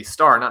as a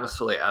star, not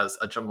necessarily as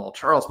a Jamal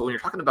Charles, but when you're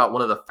talking about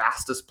one of the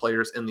fastest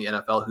players in the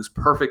NFL who's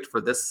perfect for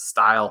this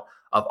style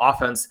of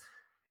offense,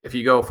 if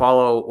you go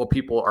follow what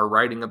people are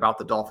writing about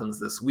the Dolphins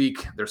this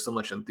week, there's so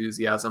much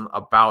enthusiasm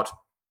about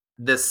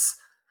this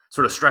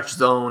sort of stretch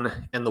zone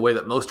and the way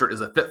that Mostert is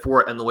a fit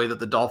for it, and the way that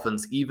the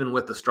Dolphins, even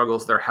with the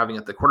struggles they're having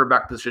at the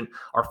quarterback position,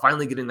 are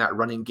finally getting that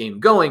running game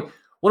going.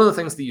 One of the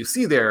things that you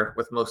see there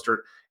with Mostert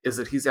is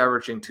that he's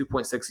averaging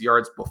 2.6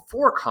 yards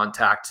before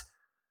contact.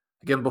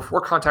 Again, before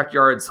contact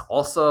yards,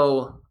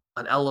 also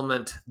an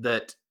element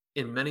that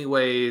in many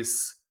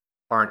ways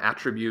are an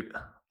attribute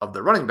of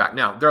the running back.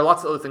 Now, there are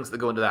lots of other things that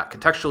go into that.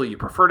 Contextually, you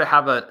prefer to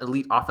have an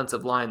elite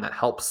offensive line that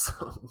helps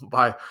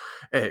by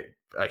a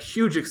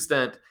huge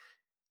extent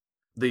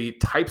the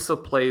types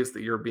of plays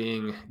that you're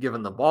being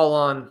given the ball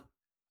on.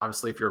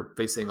 Obviously, if you're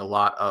facing a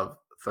lot of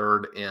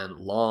third and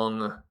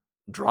long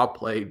draw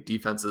play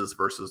defenses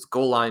versus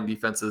goal line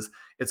defenses,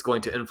 it's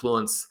going to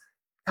influence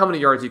how many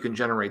yards you can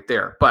generate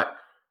there. But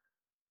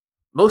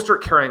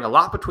Mostert carrying a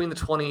lot between the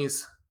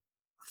 20s,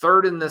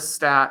 third in this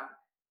stat.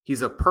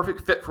 He's a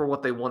perfect fit for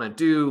what they want to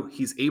do.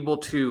 He's able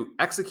to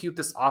execute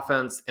this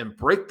offense and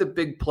break the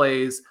big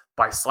plays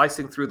by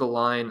slicing through the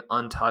line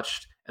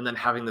untouched and then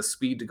having the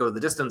speed to go the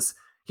distance.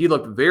 He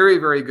looked very,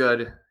 very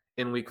good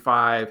in week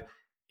 5,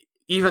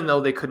 even though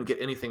they couldn't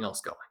get anything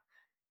else going.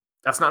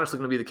 That's not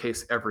necessarily going to be the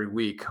case every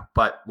week,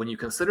 but when you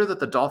consider that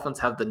the Dolphins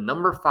have the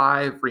number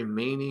 5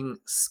 remaining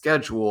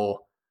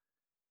schedule,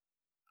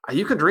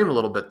 you can dream a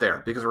little bit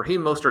there, because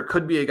Raheem Mostert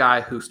could be a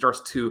guy who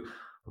starts to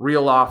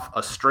reel off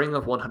a string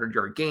of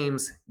 100-yard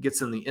games,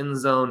 gets in the end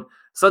zone.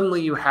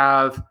 Suddenly you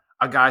have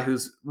a guy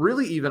who's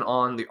really even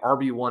on the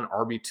RB1,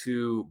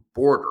 RB2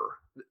 border.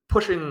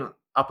 Pushing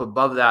up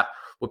above that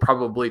would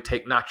probably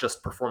take not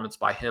just performance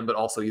by him, but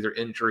also either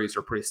injuries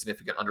or pretty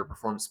significant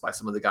underperformance by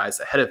some of the guys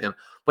ahead of him.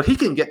 But he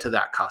can get to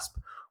that cusp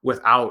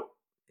without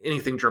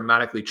anything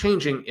dramatically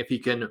changing if he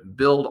can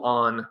build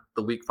on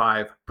the week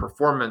 5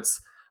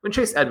 performance. I mean,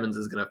 Chase Edmonds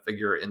is going to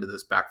figure into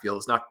this backfield.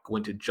 It's not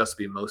going to just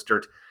be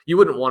Mostert. You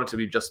wouldn't want it to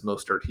be just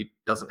Mostert. He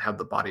doesn't have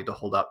the body to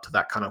hold up to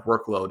that kind of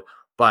workload.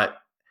 But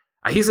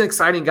He's an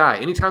exciting guy.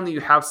 Anytime that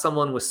you have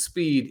someone with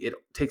speed, it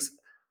takes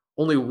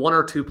only 1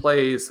 or 2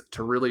 plays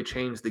to really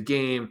change the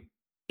game.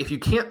 If you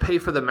can't pay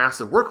for the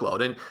massive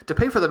workload, and to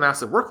pay for the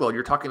massive workload,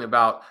 you're talking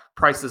about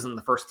prices in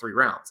the first 3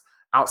 rounds.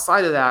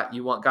 Outside of that,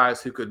 you want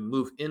guys who could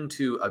move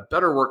into a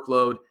better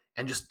workload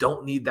and just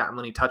don't need that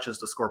many touches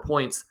to score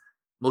points.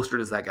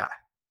 Mostert is that guy.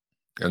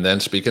 And then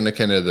speaking of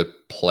kind of the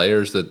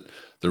players that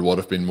there would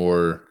have been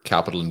more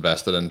capital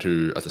invested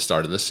into at the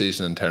start of this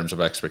season in terms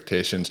of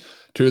expectations,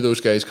 2 of those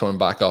guys coming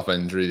back off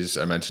injuries.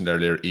 I mentioned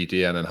earlier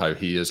Etienne and how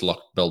he is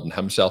building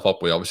himself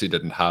up. We obviously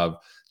didn't have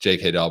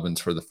J.K.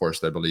 Dobbins for the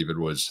first, I believe it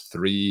was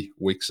 3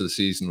 weeks of the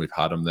season. We've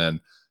had him then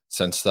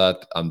since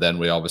that. And then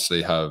we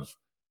obviously have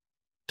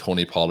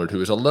Tony Pollard,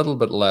 who is a little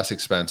bit less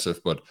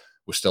expensive, but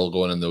was still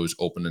going in those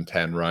opening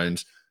 10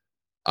 rounds.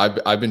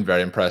 I've been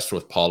very impressed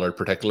with Pollard,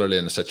 particularly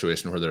in a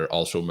situation where they're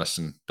also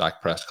missing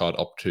Dak Prescott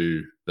up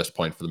to this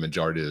point for the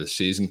majority of the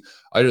season.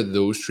 Out of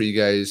those 3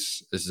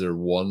 guys, is there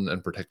one in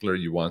particular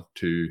you want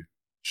to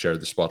share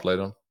the spotlight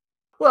on?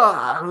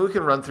 Well, we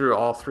can run through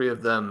all 3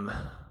 of them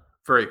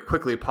very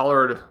quickly.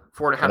 Pollard,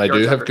 4.5 yards. And I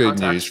do have good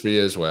contact. news for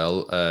you as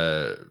well.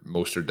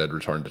 Mostert did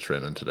return to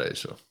training today,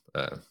 so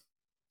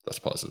that's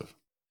positive.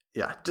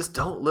 Yeah, just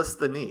don't list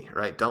the knee,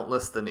 right? Don't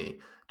list the knee.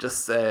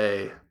 Just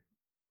say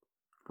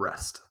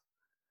rest.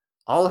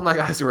 All of my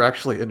guys who are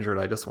actually injured,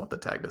 I just want the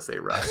tag to say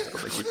rest.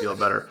 It'll make you feel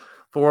better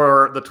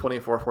for the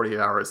 24, 48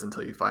 hours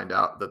until you find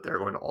out that they're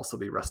going to also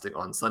be resting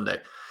on Sunday.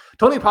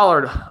 Tony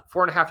Pollard,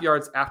 4.5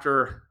 yards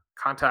after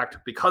contact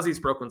because he's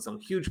broken some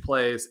huge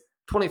plays.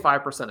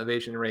 25%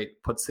 evasion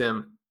rate puts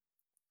him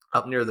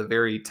up near the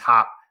very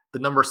top, the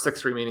number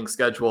 6 remaining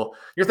schedule.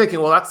 You're thinking,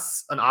 well,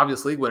 that's an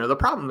obvious league winner. The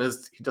problem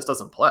is he just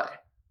doesn't play,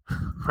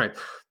 right?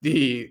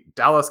 The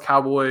Dallas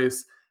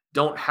Cowboys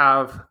don't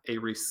have a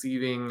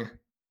receiving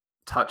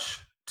touch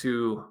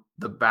to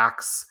the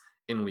backs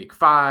in week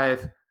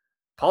 5.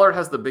 Pollard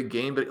has the big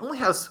game, but it only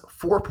has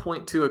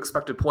 4.2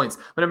 expected points.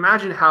 But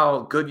imagine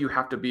how good you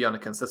have to be on a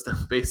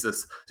consistent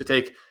basis to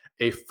take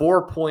a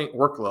 4-point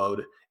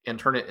workload and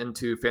turn it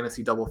into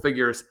fantasy double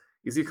figures.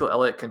 Ezekiel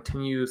Elliott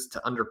continues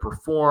to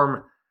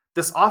underperform.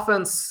 This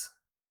offense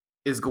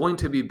is going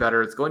to be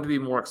better. It's going to be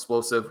more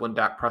explosive when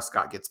Dak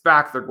Prescott gets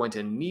back. They're going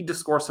to need to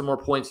score some more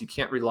points. You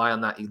can't rely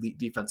on that elite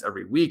defense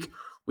every week.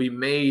 We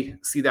may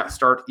see that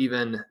start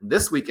even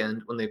this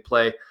weekend when they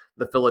play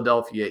the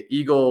Philadelphia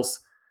Eagles.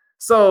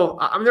 So,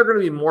 there are going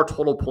to be more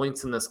total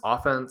points in this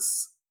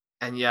offense,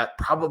 and yet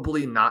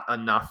probably not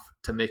enough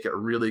to make it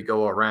really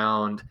go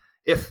around.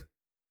 If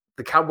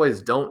the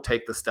Cowboys don't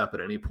take the step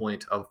at any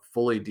point of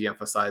fully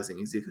de-emphasizing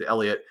Ezekiel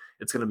Elliott,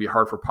 it's going to be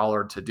hard for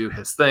Pollard to do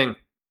his thing.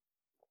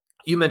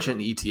 You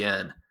mentioned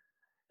Etienne.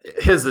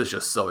 His is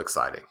just so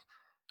exciting.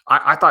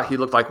 I thought he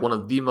looked like one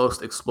of the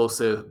most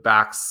explosive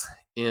backs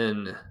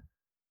in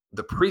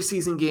the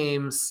preseason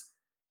games.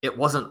 It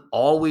wasn't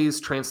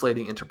always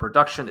translating into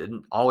production. It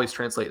didn't always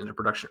translate into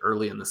production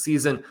early in the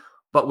season.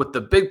 But with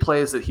the big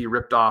plays that he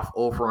ripped off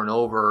over and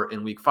over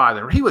in week 5,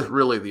 and he was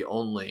really the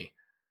only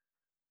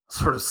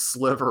sort of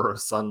sliver of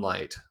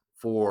sunlight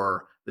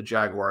for the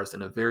Jaguars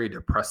in a very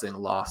depressing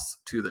loss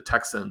to the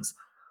Texans.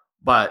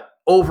 But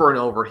over and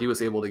over, he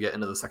was able to get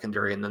into the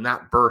secondary. And then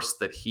that burst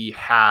that he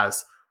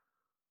has,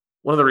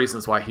 one of the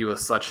reasons why he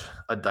was such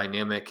a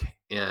dynamic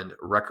and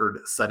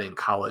record-setting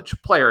college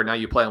player. Now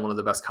you play on one of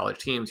the best college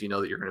teams, you know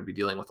that you're going to be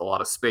dealing with a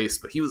lot of space,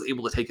 but he was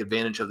able to take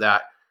advantage of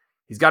that.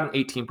 He's got an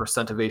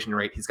 18% evasion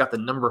rate. He's got the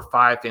number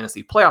 5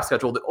 fantasy playoff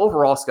schedule. The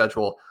overall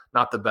schedule,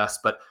 not the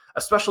best, but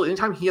especially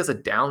anytime he has a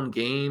down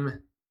game,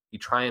 you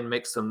try and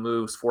make some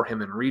moves for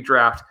him in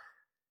redraft.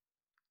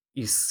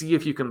 You see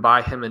if you can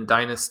buy him in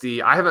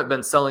Dynasty. I haven't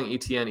been selling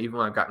Etienne even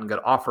when I've gotten good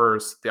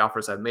offers. The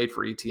offers I've made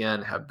for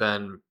Etienne have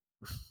been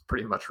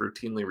pretty much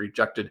routinely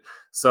rejected.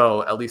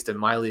 So at least in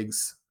my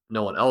leagues,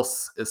 no one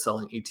else is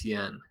selling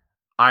Etienne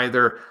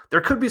either.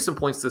 There could be some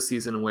points this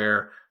season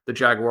where the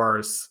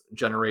Jaguars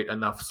generate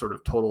enough sort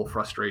of total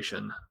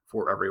frustration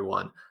for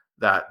everyone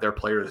that their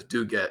players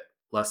do get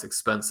less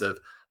expensive.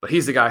 But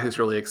he's the guy who's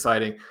really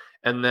exciting.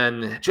 And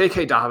then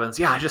J.K.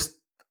 Dobbins,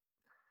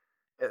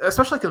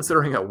 especially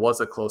considering it was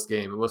a close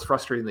game. It was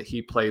frustrating that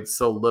he played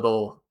so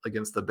little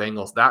against the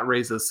Bengals. That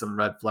raises some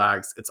red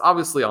flags. It's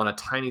obviously on a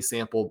tiny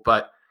sample,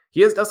 but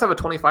he does have a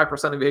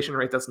 25% evasion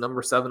rate. That's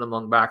number 7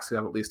 among backs who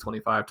have at least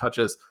 25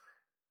 touches.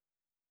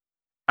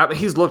 I mean,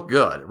 he's looked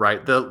good,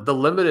 right? The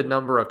limited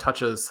number of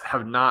touches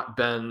have not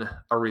been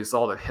a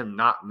result of him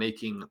not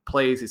making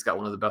plays. He's got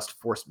one of the best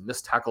forced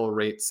missed tackle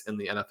rates in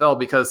the NFL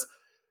because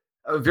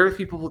very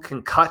few people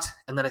can cut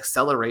and then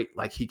accelerate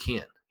like he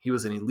can. He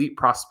was an elite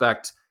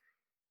prospect.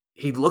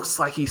 He looks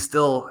like he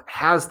still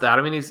has that.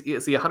 I mean, is he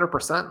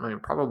 100%? I mean,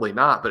 probably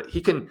not, but he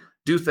can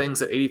do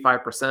things at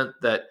 85%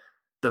 that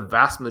the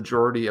vast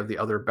majority of the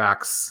other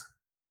backs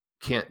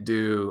can't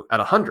do at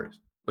 100,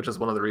 which is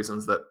one of the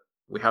reasons that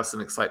we have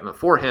some excitement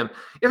for him.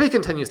 If he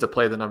continues to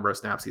play the number of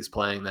snaps he's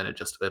playing, then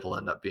it'll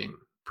end up being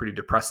pretty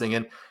depressing.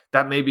 And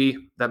that may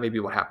be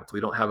what happens.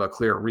 We don't have a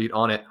clear read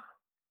on it.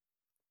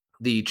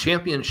 The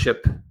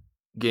championship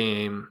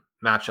game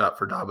matchup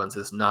for Dobbins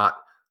is not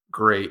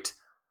great.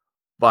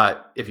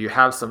 But if you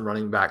have some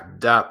running back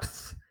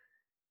depth,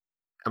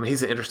 I mean,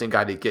 he's an interesting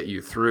guy to get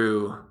you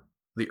through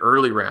the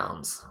early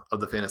rounds of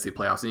the fantasy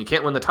playoffs. And you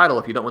can't win the title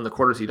if you don't win the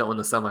quarters, you don't win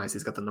the semis.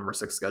 He's got the number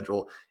 6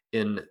 schedule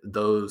in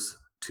those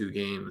 2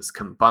 games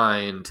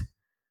combined.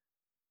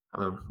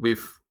 I mean,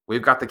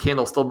 we've got the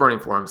candle still burning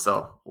for him,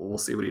 so we'll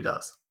see what he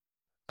does.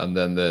 And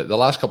then the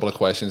last couple of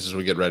questions as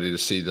we get ready to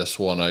see this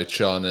one out,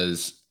 Sean,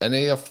 is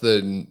any of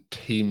the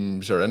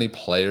teams or any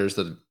players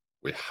that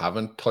we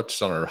haven't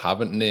touched on or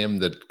haven't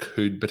named that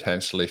could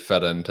potentially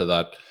fit into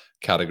that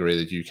category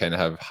that you kind of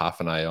have half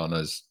an eye on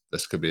as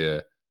this could be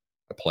a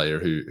player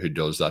who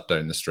does that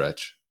down the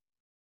stretch?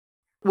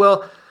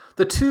 Well,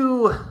 the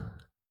 2,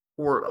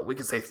 or we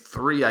could say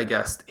 3, I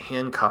guess,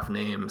 handcuff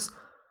names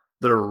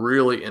that are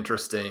really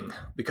interesting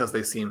because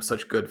they seem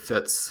such good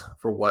fits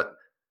for what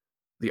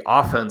the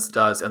offense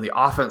does. And the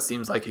offense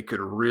seems like it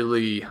could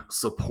really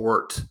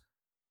support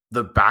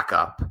the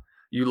backup.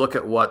 You look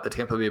at what the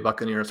Tampa Bay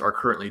Buccaneers are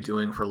currently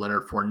doing for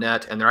Leonard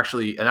Fournette, and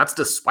that's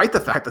despite the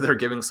fact that they're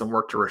giving some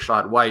work to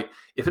Rachaad White.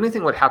 If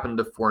anything would happen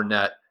to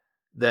Fournette,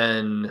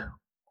 then,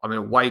 I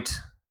mean, White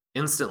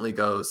instantly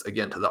goes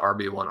again to the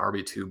RB1,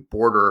 RB2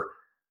 border.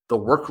 The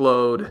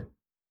workload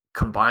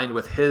combined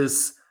with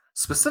his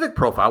specific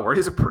profile, where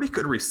he's a pretty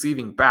good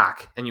receiving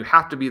back, and you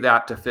have to be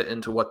that to fit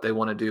into what they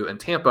want to do in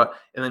Tampa.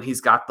 And then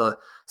he's got the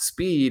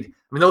speed. I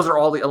mean, those are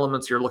all the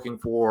elements you're looking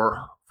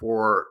for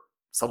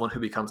someone who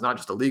becomes not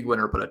just a league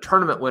winner, but a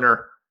tournament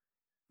winner.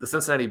 The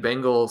Cincinnati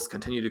Bengals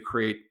continue to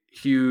create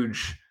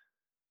huge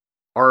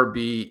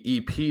RB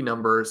EP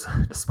numbers,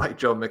 despite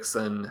Joe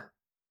Mixon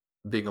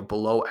being a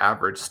below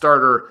average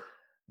starter.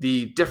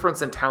 The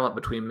difference in talent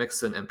between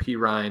Mixon and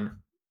Perine,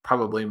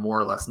 probably more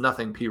or less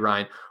nothing.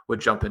 Perine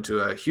would jump into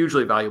a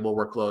hugely valuable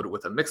workload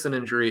with a Mixon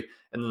injury.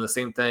 And then the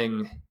same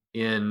thing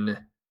in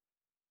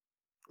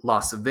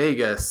Las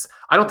Vegas.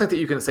 I don't think that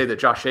you can say that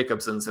Josh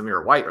Jacobs and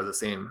Zamir White are the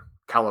same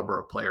caliber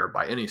of player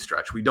by any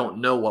stretch. We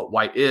don't know what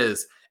White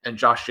is, and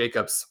Josh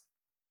Jacobs,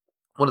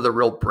 one of the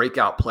real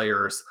breakout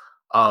players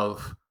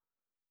of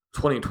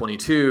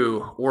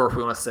 2022, or if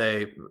we want to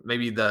say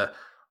maybe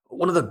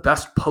one of the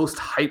best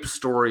post-hype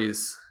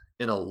stories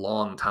in a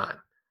long time.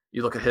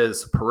 You look at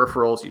his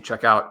peripherals, you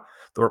check out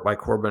the work by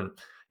Corbin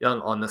Young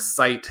on the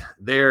site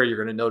there, you're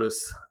going to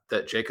notice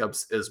that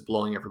Jacobs is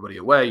blowing everybody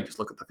away. You just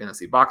look at the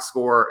fantasy box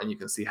score and you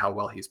can see how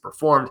well he's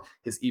performed.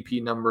 His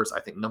EP numbers, I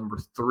think number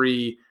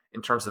 3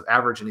 in terms of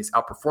average, and he's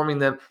outperforming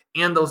them.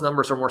 And those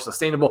numbers are more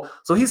sustainable.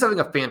 So he's having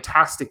a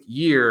fantastic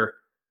year.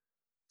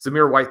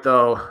 Zamir White,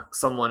 though,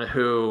 someone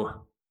who,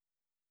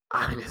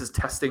 I mean, his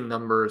testing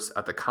numbers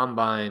at the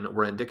combine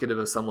were indicative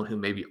of someone who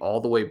may be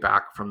all the way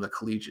back from the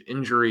collegiate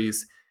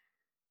injuries.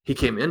 He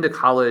came into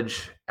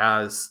college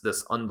as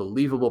this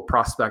unbelievable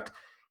prospect.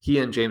 He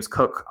and James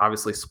Cook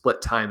obviously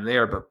split time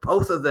there, but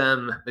both of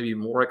them may be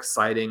more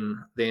exciting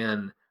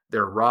than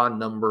their raw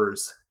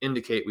numbers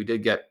indicate. We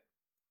did get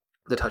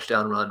the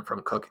touchdown run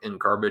from Cook in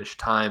garbage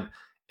time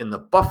in the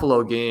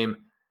Buffalo game.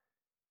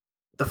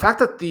 The fact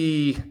that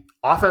the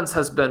offense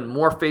has been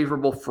more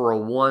favorable for a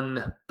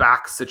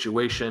one-back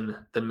situation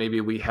than maybe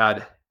we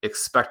had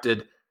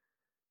expected.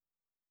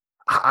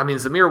 I mean,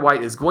 Zamir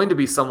White is going to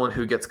be someone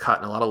who gets cut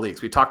in a lot of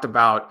leagues. We talked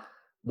about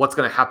what's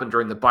going to happen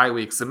during the bye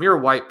week.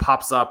 Zamir White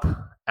pops up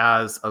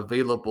as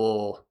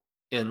available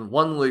in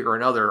one league or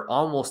another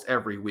almost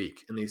every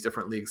week in these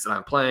different leagues that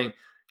I'm playing.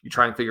 You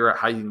try and figure out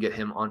how you can get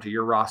him onto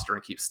your roster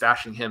and keep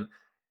stashing him.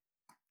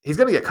 He's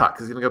going to get cut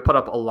because he's going to put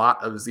up a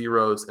lot of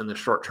zeros in the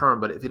short term.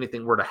 But if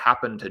anything were to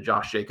happen to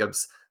Josh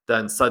Jacobs,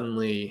 then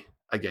suddenly,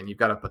 again, you've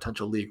got a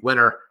potential league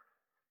winner.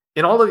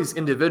 In all of these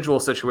individual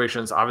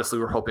situations, obviously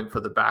we're hoping for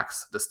the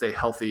backs to stay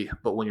healthy.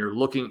 But when you're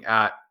looking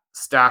at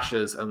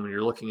stashes and when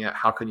you're looking at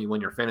how can you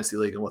win your fantasy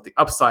league and what the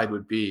upside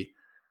would be,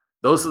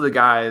 those are the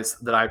guys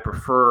that I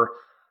prefer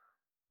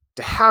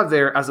to have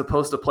there, as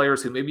opposed to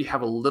players who maybe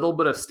have a little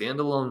bit of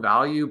standalone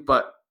value,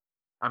 but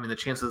I mean, the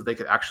chances they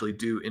could actually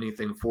do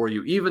anything for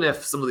you, even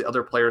if some of the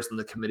other players in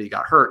the committee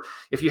got hurt.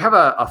 If you have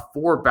a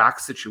 4-back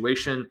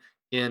situation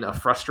in a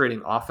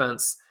frustrating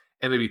offense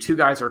and maybe 2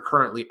 guys are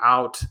currently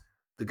out,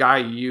 the guy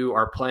you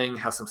are playing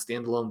has some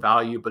standalone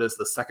value, but is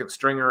the second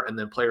stringer, and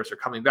then players are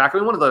coming back. I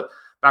mean, one of the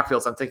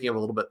backfields I'm thinking of a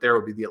little bit there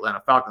would be the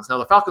Atlanta Falcons. Now,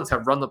 the Falcons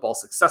have run the ball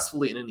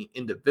successfully in any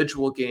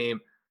individual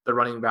game. The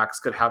running backs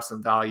could have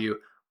some value,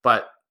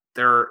 but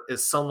there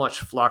is so much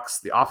flux.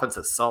 The offense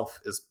itself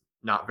is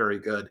not very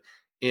good.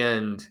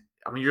 And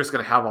I mean, you're just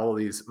going to have all of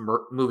these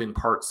moving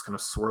parts kind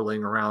of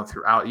swirling around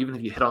throughout. Even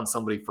if you hit on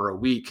somebody for a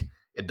week,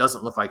 it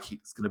doesn't look like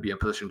he's going to be in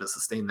position to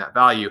sustain that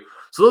value.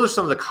 So those are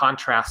some of the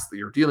contrasts that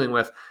you're dealing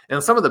with.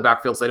 And some of the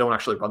backfields, they don't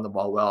actually run the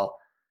ball well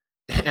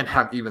and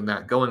have even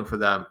that going for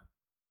them.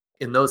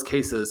 In those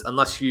cases,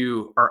 unless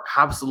you are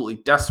absolutely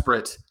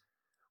desperate,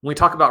 when we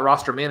talk about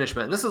roster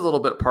management, and this is a little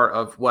bit part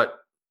of what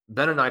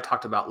Ben and I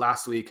talked about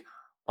last week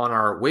on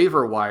our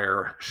waiver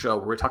wire show,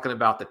 where we're talking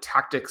about the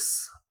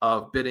tactics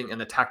of bidding and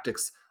the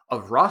tactics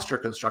of roster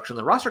construction.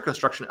 The roster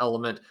construction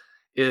element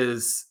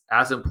is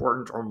as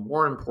important or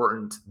more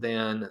important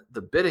than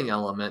the bidding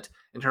element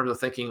in terms of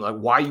thinking like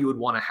why you would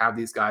want to have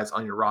these guys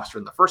on your roster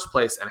in the first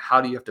place and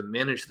how do you have to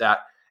manage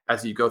that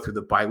as you go through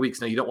the bye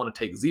weeks. Now, you don't want to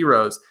take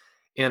zeros,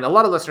 and a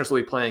lot of listeners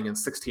will be playing in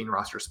 16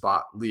 roster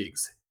spot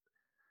leagues.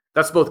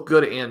 That's both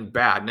good and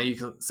bad. Now, you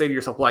can say to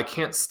yourself, well, I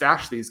can't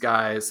stash these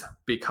guys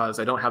because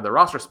I don't have the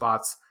roster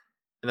spots,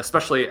 and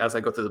especially as I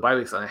go through the bye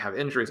weeks and I have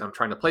injuries and I'm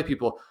trying to play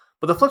people.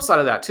 But the flip side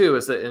of that, too,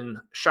 is that in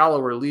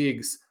shallower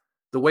leagues,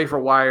 the waiver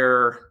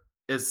wire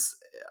is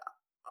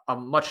a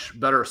much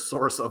better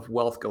source of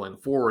wealth going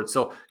forward.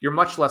 So you're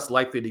much less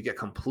likely to get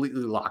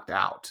completely locked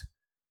out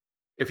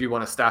if you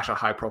want to stash a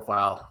high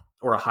profile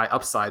or a high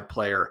upside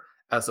player,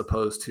 as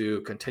opposed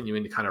to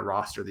continuing to kind of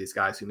roster these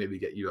guys who maybe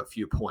get you a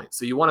few points.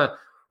 So you want to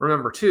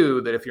remember,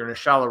 too, that if you're in a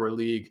shallower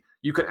league,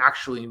 you can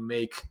actually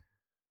make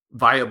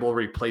viable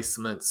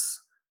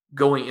replacements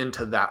going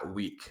into that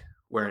week,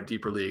 where in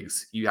deeper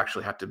leagues, you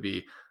actually have to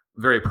be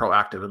very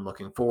proactive in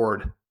looking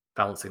forward,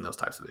 balancing those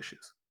types of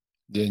issues.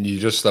 Yeah, and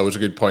that was a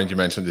good point you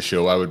mentioned the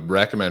show. I would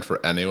recommend for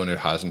anyone who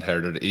hasn't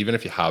heard it, even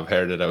if you have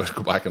heard it, I would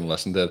go back and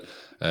listen to it.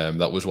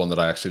 That was one that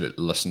I actually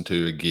listened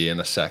to again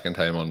a second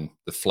time on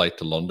the flight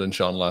to London,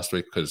 Sean, last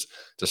week, because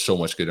just so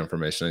much good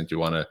information, and you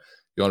want to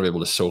be able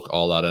to soak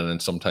all that in. And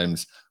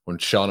sometimes when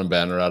Sean and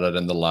Ben are at it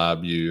in the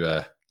lab,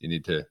 you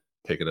need to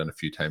take it in a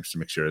few times to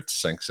make sure it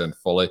sinks in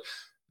fully.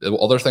 The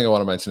other thing I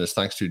want to mention is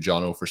thanks to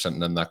Jono for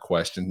sending in that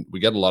question. We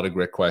get a lot of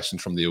great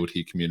questions from the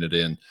OT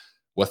community, and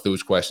with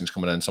those questions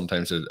coming in,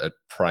 sometimes it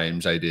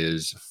primes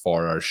ideas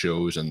for our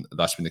shows, and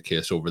that's been the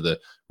case over the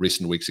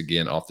recent weeks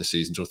again off the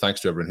season. So thanks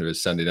to everyone who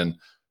is sending in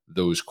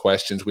those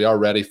questions. We are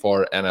ready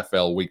for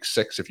NFL Week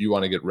 6. If you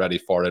want to get ready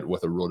for it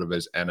with a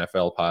RotoViz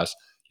NFL Pass,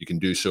 you can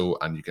do so,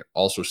 and you can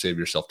also save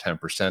yourself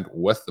 10%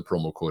 with the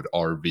promo code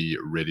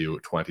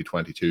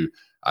RVRadio2022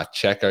 at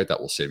checkout. That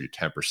will save you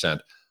 10%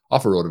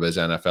 off a RotoViz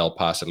NFL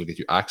Pass. It'll get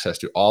you access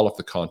to all of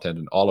the content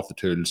and all of the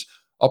tools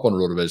up on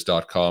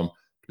rotoviz.com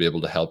to be able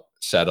to help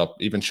set up.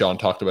 Even Sean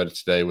talked about it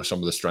today with some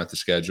of the strength of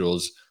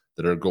schedules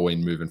that are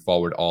going moving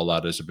forward. All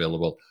that is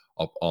available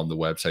up on the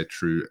website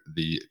through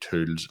the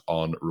tools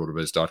on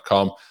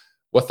rotoviz.com.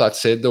 With that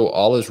said, though,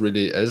 all is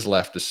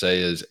left to say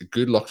is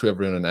good luck to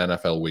everyone in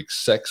NFL Week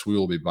 6. We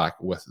will be back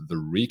with the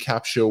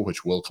recap show,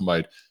 which will come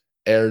out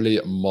early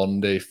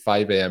Monday,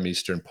 5 a.m.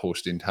 Eastern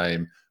posting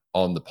time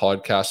on the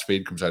podcast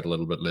feed. Comes out a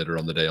little bit later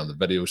on the day on the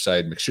video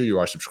side. Make sure you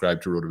are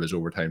subscribed to RotoViz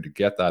Overtime to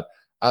get that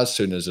as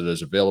soon as it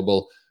is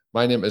available.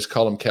 My name is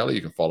Colm Kelly.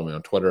 You can follow me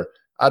on Twitter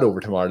at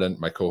Overtime Ireland.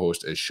 My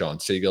co-host is Sean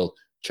Siegel.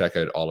 Check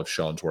out all of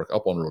Sean's work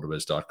up on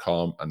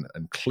rotoviz.com, and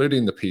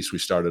including the piece we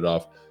started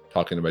off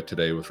talking about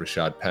today with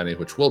Rashad Penny,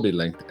 which will be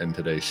linked in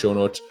today's show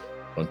notes.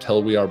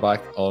 Until we are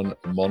back on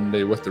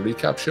Monday with the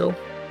recap show,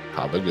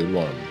 have a good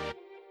one.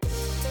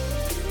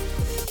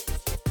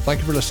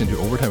 Thank you for listening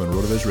to Overtime on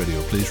RotoViz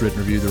Radio. Please rate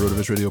and review the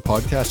RotoViz Radio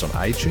podcast on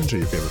iTunes or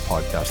your favorite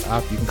podcast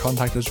app. You can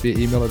contact us via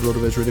email at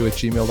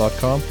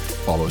rotovizradio@gmail.com.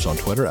 Follow us on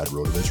Twitter at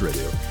RotoViz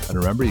Radio. And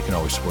remember, you can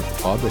always support the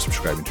pod by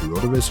subscribing to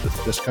RotoViz with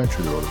a discount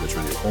through the RotoViz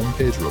Radio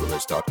homepage,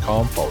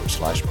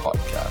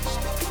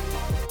 rotoviz.com/podcast.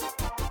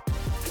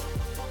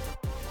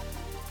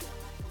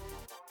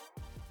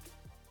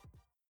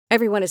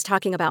 Everyone is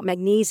talking about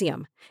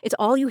magnesium. It's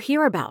all you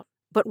hear about.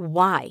 But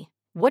why?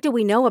 What do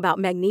we know about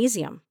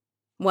magnesium?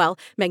 Well,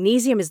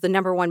 magnesium is the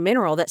number one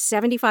mineral that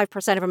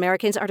 75% of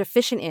Americans are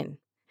deficient in.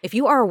 If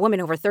you are a woman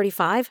over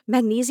 35,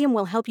 magnesium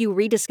will help you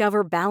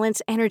rediscover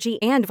balance,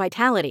 energy, and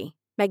vitality.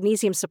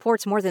 Magnesium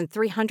supports more than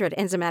 300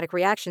 enzymatic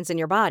reactions in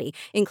your body,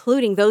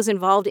 including those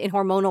involved in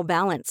hormonal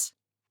balance.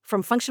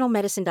 From functional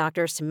medicine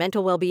doctors to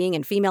mental well-being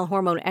and female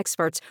hormone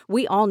experts,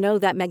 we all know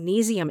that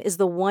magnesium is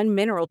the one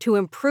mineral to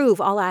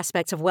improve all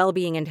aspects of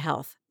well-being and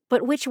health.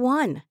 But which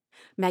one?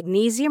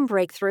 Magnesium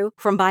Breakthrough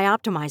from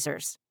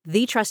Bioptimizers,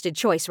 the trusted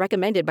choice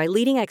recommended by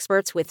leading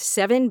experts with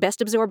 7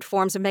 best-absorbed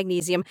forms of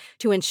magnesium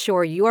to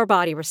ensure your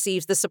body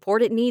receives the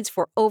support it needs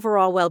for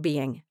overall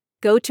well-being.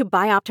 Go to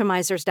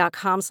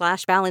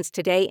bioptimizers.com/balance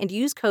today and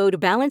use code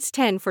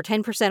BALANCE10 for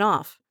 10%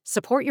 off.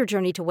 Support your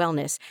journey to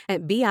wellness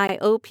at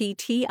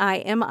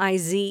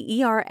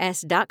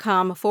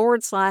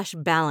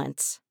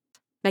bioptimizers.com/balance.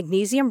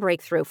 Magnesium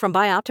Breakthrough from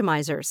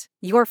Bioptimizers,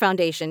 your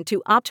foundation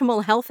to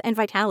optimal health and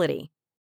vitality.